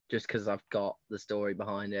one, just because I've got the story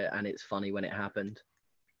behind it and it's funny when it happened.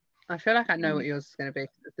 I feel like I know what yours is going to be.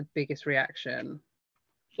 It's the biggest reaction.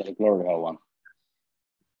 The glory hole one.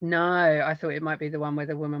 No, I thought it might be the one where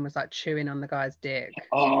the woman was like chewing on the guy's dick.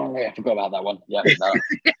 Oh, yeah, I forgot about that one. Yeah, no,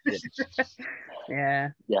 Yeah.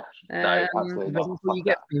 no, absolutely not. Before you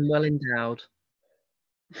get being well endowed.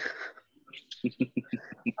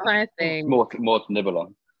 I think. More to nibble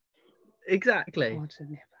on. Exactly. Oh, to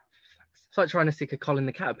nibble. It's like trying to stick a Colin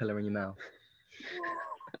the Caterpillar in your mouth.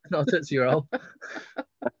 Not a Tootsie Roll.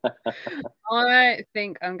 I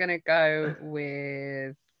think I'm going to go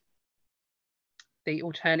with the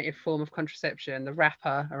alternative form of contraception, the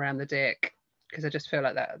wrapper around the dick, because I just feel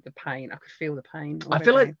like that the pain. I could feel the pain. I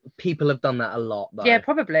feel already. like people have done that a lot, though. Yeah,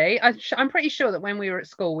 probably. I'm pretty sure that when we were at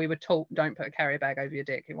school, we were taught don't put a carrier bag over your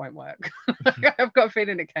dick; it won't work. I've got a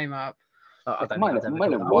feeling it came up. I don't Might think I was ever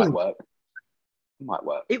might taught that. work. Might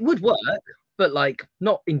work. It would work, but like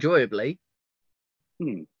not enjoyably.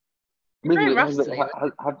 Maybe Very it has rustly.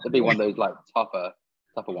 have to be one of those like tougher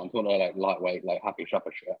ones, one of like lightweight, like happy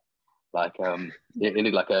shopper shit. Like you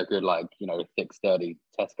need like a good thick sturdy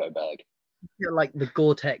Tesco bag. You're like the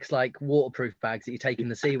Gore-Tex like waterproof bags that you take in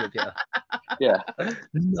the sea with you. Yeah.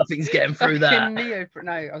 Nothing's getting through that.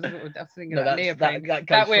 No, I was thinking No, about that's- neoprene. that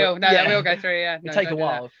goes That through- will yeah. that will go through. Yeah, It no, take a don't do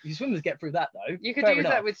that. while. You swimmers get through that though. You could Fair use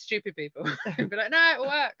enough. that with stupid people. Be like, no, it'll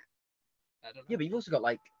work. I don't know. Yeah, but you've also got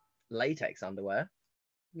like latex underwear.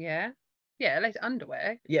 Yeah, like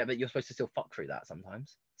underwear. Yeah, but you're supposed to still fuck through that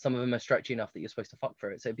sometimes. Some of them are stretchy enough that you're supposed to fuck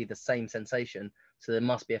through it, so it'd be the same sensation. So there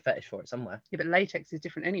must be a fetish for it somewhere. Yeah, but latex is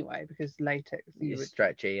different anyway because latex. You It's would,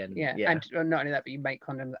 stretchy and yeah, and well, not only that, but you make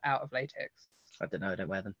condoms out of latex. I don't know. I don't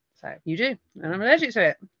wear them. So you do, and I'm allergic to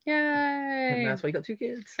it. And Yay! that's why you got 2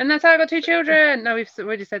 kids. And that's how I got 2 children. No, we've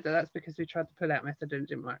already said that. That's because we tried the pull-out method and it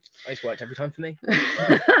didn't work. It's worked every time for me.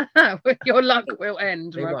 Your luck will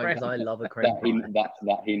end, It my won't, friend. because I love a cream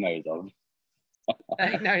That he knows of.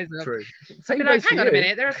 He knows that. True. I'd Same be like, goes for hang on a you.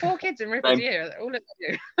 minute, there are 4 kids in Rivers Same. here. They're all at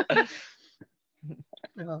you.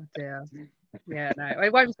 Oh dear. Yeah, no,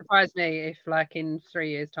 it won't surprise me if, like, in 3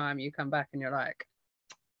 years' time, you come back and you're like,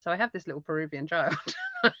 so I have this little Peruvian child.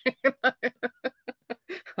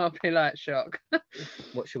 I'll be like, shock.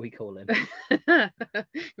 What should we call him?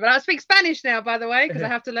 But I speak Spanish now, by the way, because I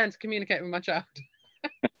have to learn to communicate with my child.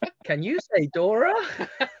 Can you say Dora?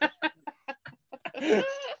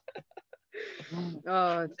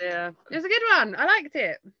 Oh dear, it was a good one. I liked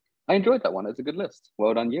it. I enjoyed that one. It's a good list.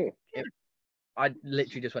 Well done, you. I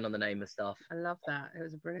literally just went on the name of stuff. I love that. It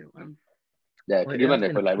was a brilliant one. Yeah, Wait, can you yeah,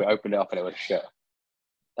 imagine if we opened it up and it was shit?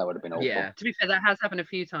 That would have been awful. Yeah. To be fair, that has happened a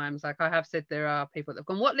few times. Like I have said, there are people that have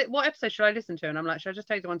gone, what episode should I listen to? And I'm like, should I just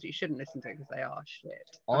take the ones that you shouldn't listen to because they are shit.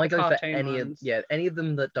 I Like the go for cartoon any of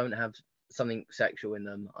them that don't have something sexual in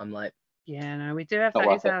them. I'm like, Yeah, no, we do have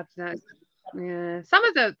Not that. worth Is it. yeah, some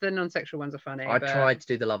of the non-sexual ones are funny. I but- tried to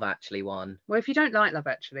do the Love Actually one. Well, if you don't like Love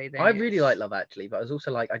Actually, then I really it's- like Love Actually, but I was also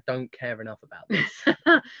like, I don't care enough about this.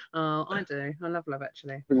 Oh, I do. I love Love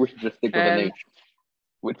Actually. I think we should just stick with the Um, niche,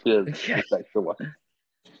 which is Yeah. the sexual one.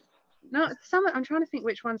 No, I'm trying to think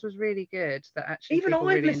which ones was really good that actually Even people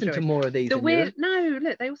I've really listened to enjoyed. more of these. The than weird. you. No,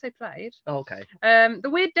 look, they also played. Oh, okay. The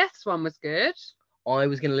Weird Deaths one was good. I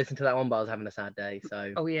was going to listen to that one, but I was having a sad day,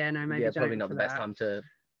 so Oh yeah, no, maybe yeah, don't probably not for the best that. time to.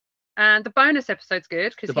 And the bonus episode's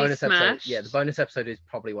good because The he bonus episode, smashed. yeah, the bonus episode is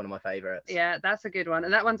probably one of my favorites. Yeah, that's a good one,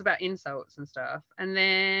 and that one's about insults and stuff. And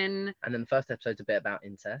then And then the first episode's a bit about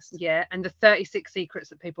incest. yeah, and the 36 secrets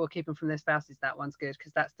that people are keeping from their spouses. That one's good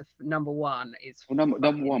because that's the number one. Is Well, number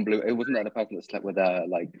fucking- one, Blue. It wasn't that the person that slept with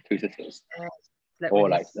like two sisters, slept or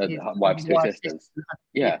with like his wife's two wife's sisters. sister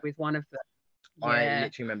Yeah. with one of them. I Yeah,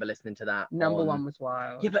 literally remember listening to that. number on- one was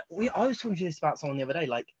wild. Yeah, but I was talking to this about someone the other day.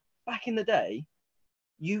 Like back in the day,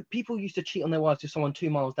 people used to cheat on their wives with someone 2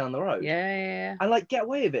 miles down the road. Yeah. And like get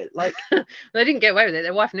away with it. Like They didn't get away with it.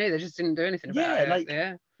 Their wife knew. They just didn't do anything about Yeah, it. like-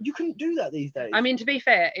 yeah. you couldn't do that these days. I mean, to be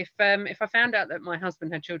fair, if I found out that my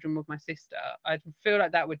husband had children with my sister, I'd feel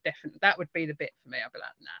like that would be the bit for me. I'd be like,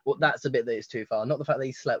 nah. well, that's a bit that is too far. Not the fact that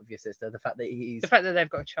he slept with your sister, the fact that he's. The fact that they've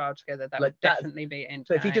got a child together, that Like, would that- definitely be entertaining.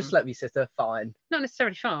 So if he just slept with your sister, fine. Not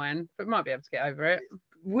necessarily fine, but might be able to get over it.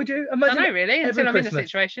 Would you I imagine don't know, really, every until I'm in the Christmas.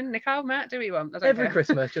 situation. Nicole, Matt, do what you want. I don't every care.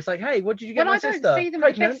 Christmas, just like, hey, what did you get Well, my I don't sister? see them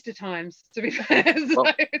at the Pregnant? best of times, to be fair. So-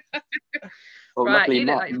 Well, right, luckily, you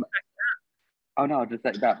look Matt. like Oh no, I was just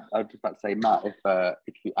like that. I was just about to say, Matt,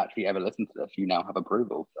 if you actually ever listen to this, you now have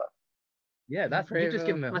approval. So. Yeah, that's you just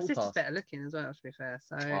give him a my hall sister's pass. better looking as well, to be fair.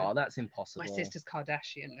 So Oh, that's impossible. my sister's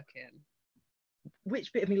Kardashian looking.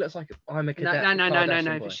 Which bit of me looks like I'm a No, cadet? no.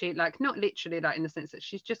 Kardashian boy? But she like not literally like in the sense that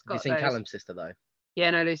she's just Have you got seen those. Callum's sister though? Yeah,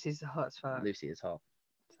 no, Lucy's hot as fuck. Lucy is hot.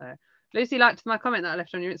 So Lucy liked my comment that I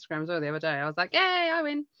left on your Instagram as well the other day. I was like, yay, I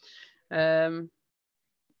win.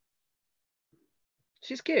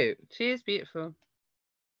 She's cute. She is beautiful.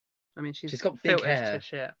 I mean, she's got big filtered hair. to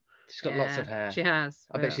shit. She's got lots of Yeah, hair. She has.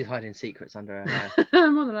 I bet yeah. she's hiding secrets under her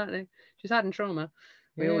hair. More than likely. She's hiding trauma.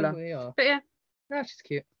 We all are. We are. But yeah, No, she's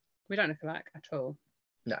cute. we don't look alike at all.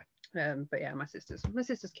 No. But yeah, my sister's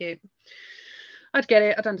cute. I'd get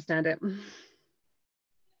it. I'd understand it. Your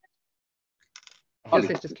Holly,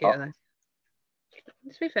 sister's cute, though.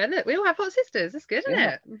 To be fair, look, we all have hot sisters. That's good, isn't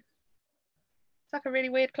Yeah. it? It's like a really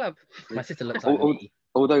weird club. My sister looks Oh, like oh. me.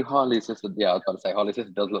 Although Harley's sister, yeah, I was about to say Harley's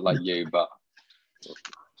sister does look like you, but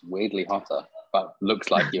weirdly hotter, but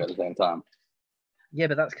looks like you at the same time. Yeah,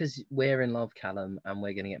 but that's because we're in love, Callum, and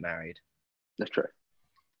we're gonna get married. That's true.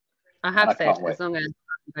 I have I said, can't wait. as long as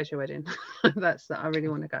I go to your wedding, I really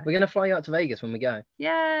want to go. We're gonna fly you out to Vegas when we go.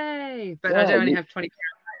 Yay! But Yeah, I do only you- have 24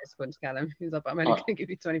 hours notice, according to Callum. He was like, I'm only Oh. going to give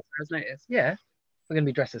you 24 hours notice. Yeah, we're gonna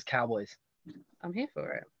be dressed as cowboys. I'm here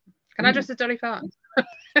for it. Can I dress as Dolly Parton?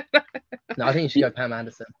 No, I think you should go Pam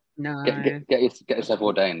Anderson. No. Get yourself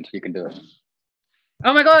ordained. You can do it.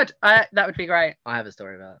 Oh my God, that would be great. I have a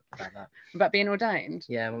story about that. About being ordained.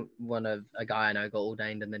 Yeah, a guy I know got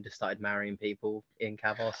ordained and then just started marrying people in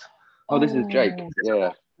Cavos. Oh, this is Jake.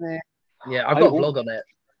 Yeah. Yeah, I've I got a al- vlog on it.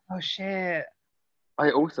 Oh shit.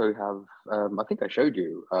 I also have, I think I showed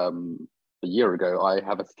you a year ago, I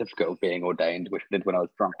have a certificate of being ordained, which I did when I was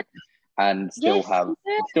drunk, and still Yes, have, you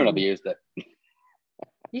do. still never used it.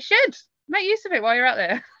 You should make use of it while you're out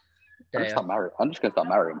there. I'm just going to start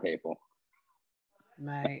marrying people.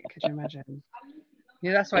 Mate, could you imagine?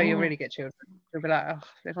 Yeah, that's why you really get children. You'll be like, oh,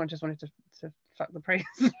 everyone just wanted to fuck the priest.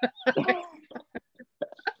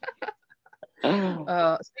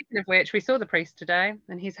 Speaking of which, we saw the priest today,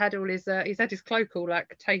 and he's had his cloak all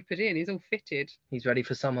like tapered in. He's all fitted. He's ready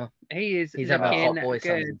for summer. He is He's having a looking hot boy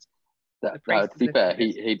good. summer. The priest To be is fair,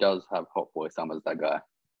 looking he does have hot boy summers, that guy.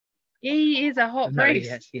 He is a hot No,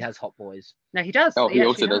 priest. he has hot boys. No, he does. Oh, he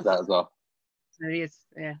also actually does that as well. No, he is.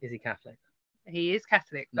 Yeah, Is he Catholic? he is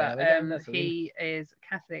Catholic, No, but we don't- that's what he is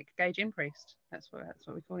Catholic gay gym priest. That's what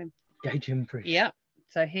we call him. Gay gym priest. Yeah.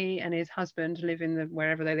 So he and his husband live in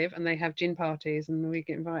wherever they live, and they have gin parties, and we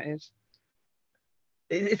get invited.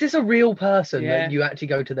 Is this a real person Yeah. that you actually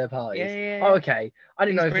go to their parties? Yeah, yeah, Oh, yeah. okay. I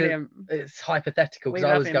didn't He's know if brilliant. it's hypothetical We because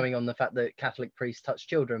I love was him. going on the fact that Catholic priests touch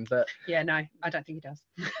children, but Yeah, no, I don't think he does.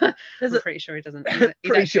 There's I'm a- pretty sure he doesn't. Pretty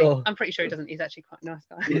actually, sure. I'm pretty sure he doesn't. He's actually quite a nice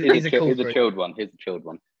guy. He's a cool He's a priest. chilled one. He's a chilled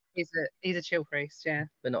one. He's a chill priest. Yeah,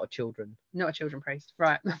 but not a children. not a children priest.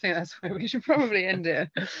 Right. I think that's where we should probably end it.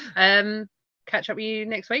 catch up with you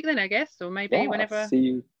next week then, I guess, or maybe Yeah, whenever.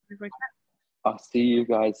 I'll see you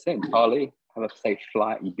guys soon. Harley, have a safe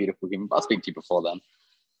flight, you beautiful human. I'll speak to you before then.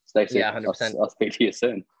 Stacey, Yeah, 100%. I'll speak to you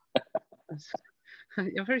soon. I'll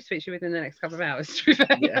probably speak to you within the next couple of hours. To be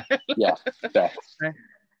fair. Yeah, fair.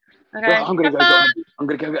 Okay. Well, I'm gonna Have go. fun. I'm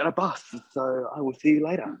gonna go get on a bus. So I will see you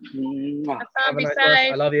later. Mwah. Have Have fun. a Be nice rest.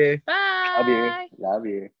 safe. I love you. Bye. Love you. Love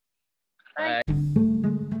you. Bye.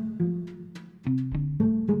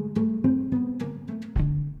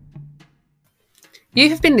 You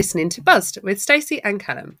have been listening to Buzzed with Stacey and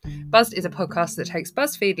Callum. Buzzed is a podcast that takes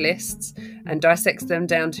BuzzFeed lists and dissects them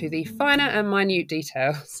down to the finer and minute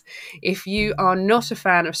details. If you are not a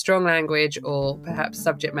fan of strong language or perhaps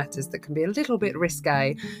subject matters that can be a little bit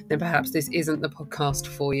risque, then perhaps this isn't the podcast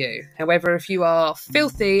for you. However, if you are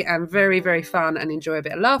filthy and very, very fun and enjoy a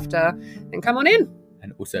bit of laughter, then come on in.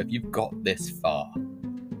 And also, if you've got this far,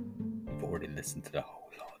 you've already listened to the whole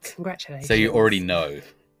lot. Congratulations. So you already know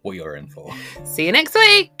what you're in for. See you next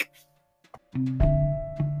week.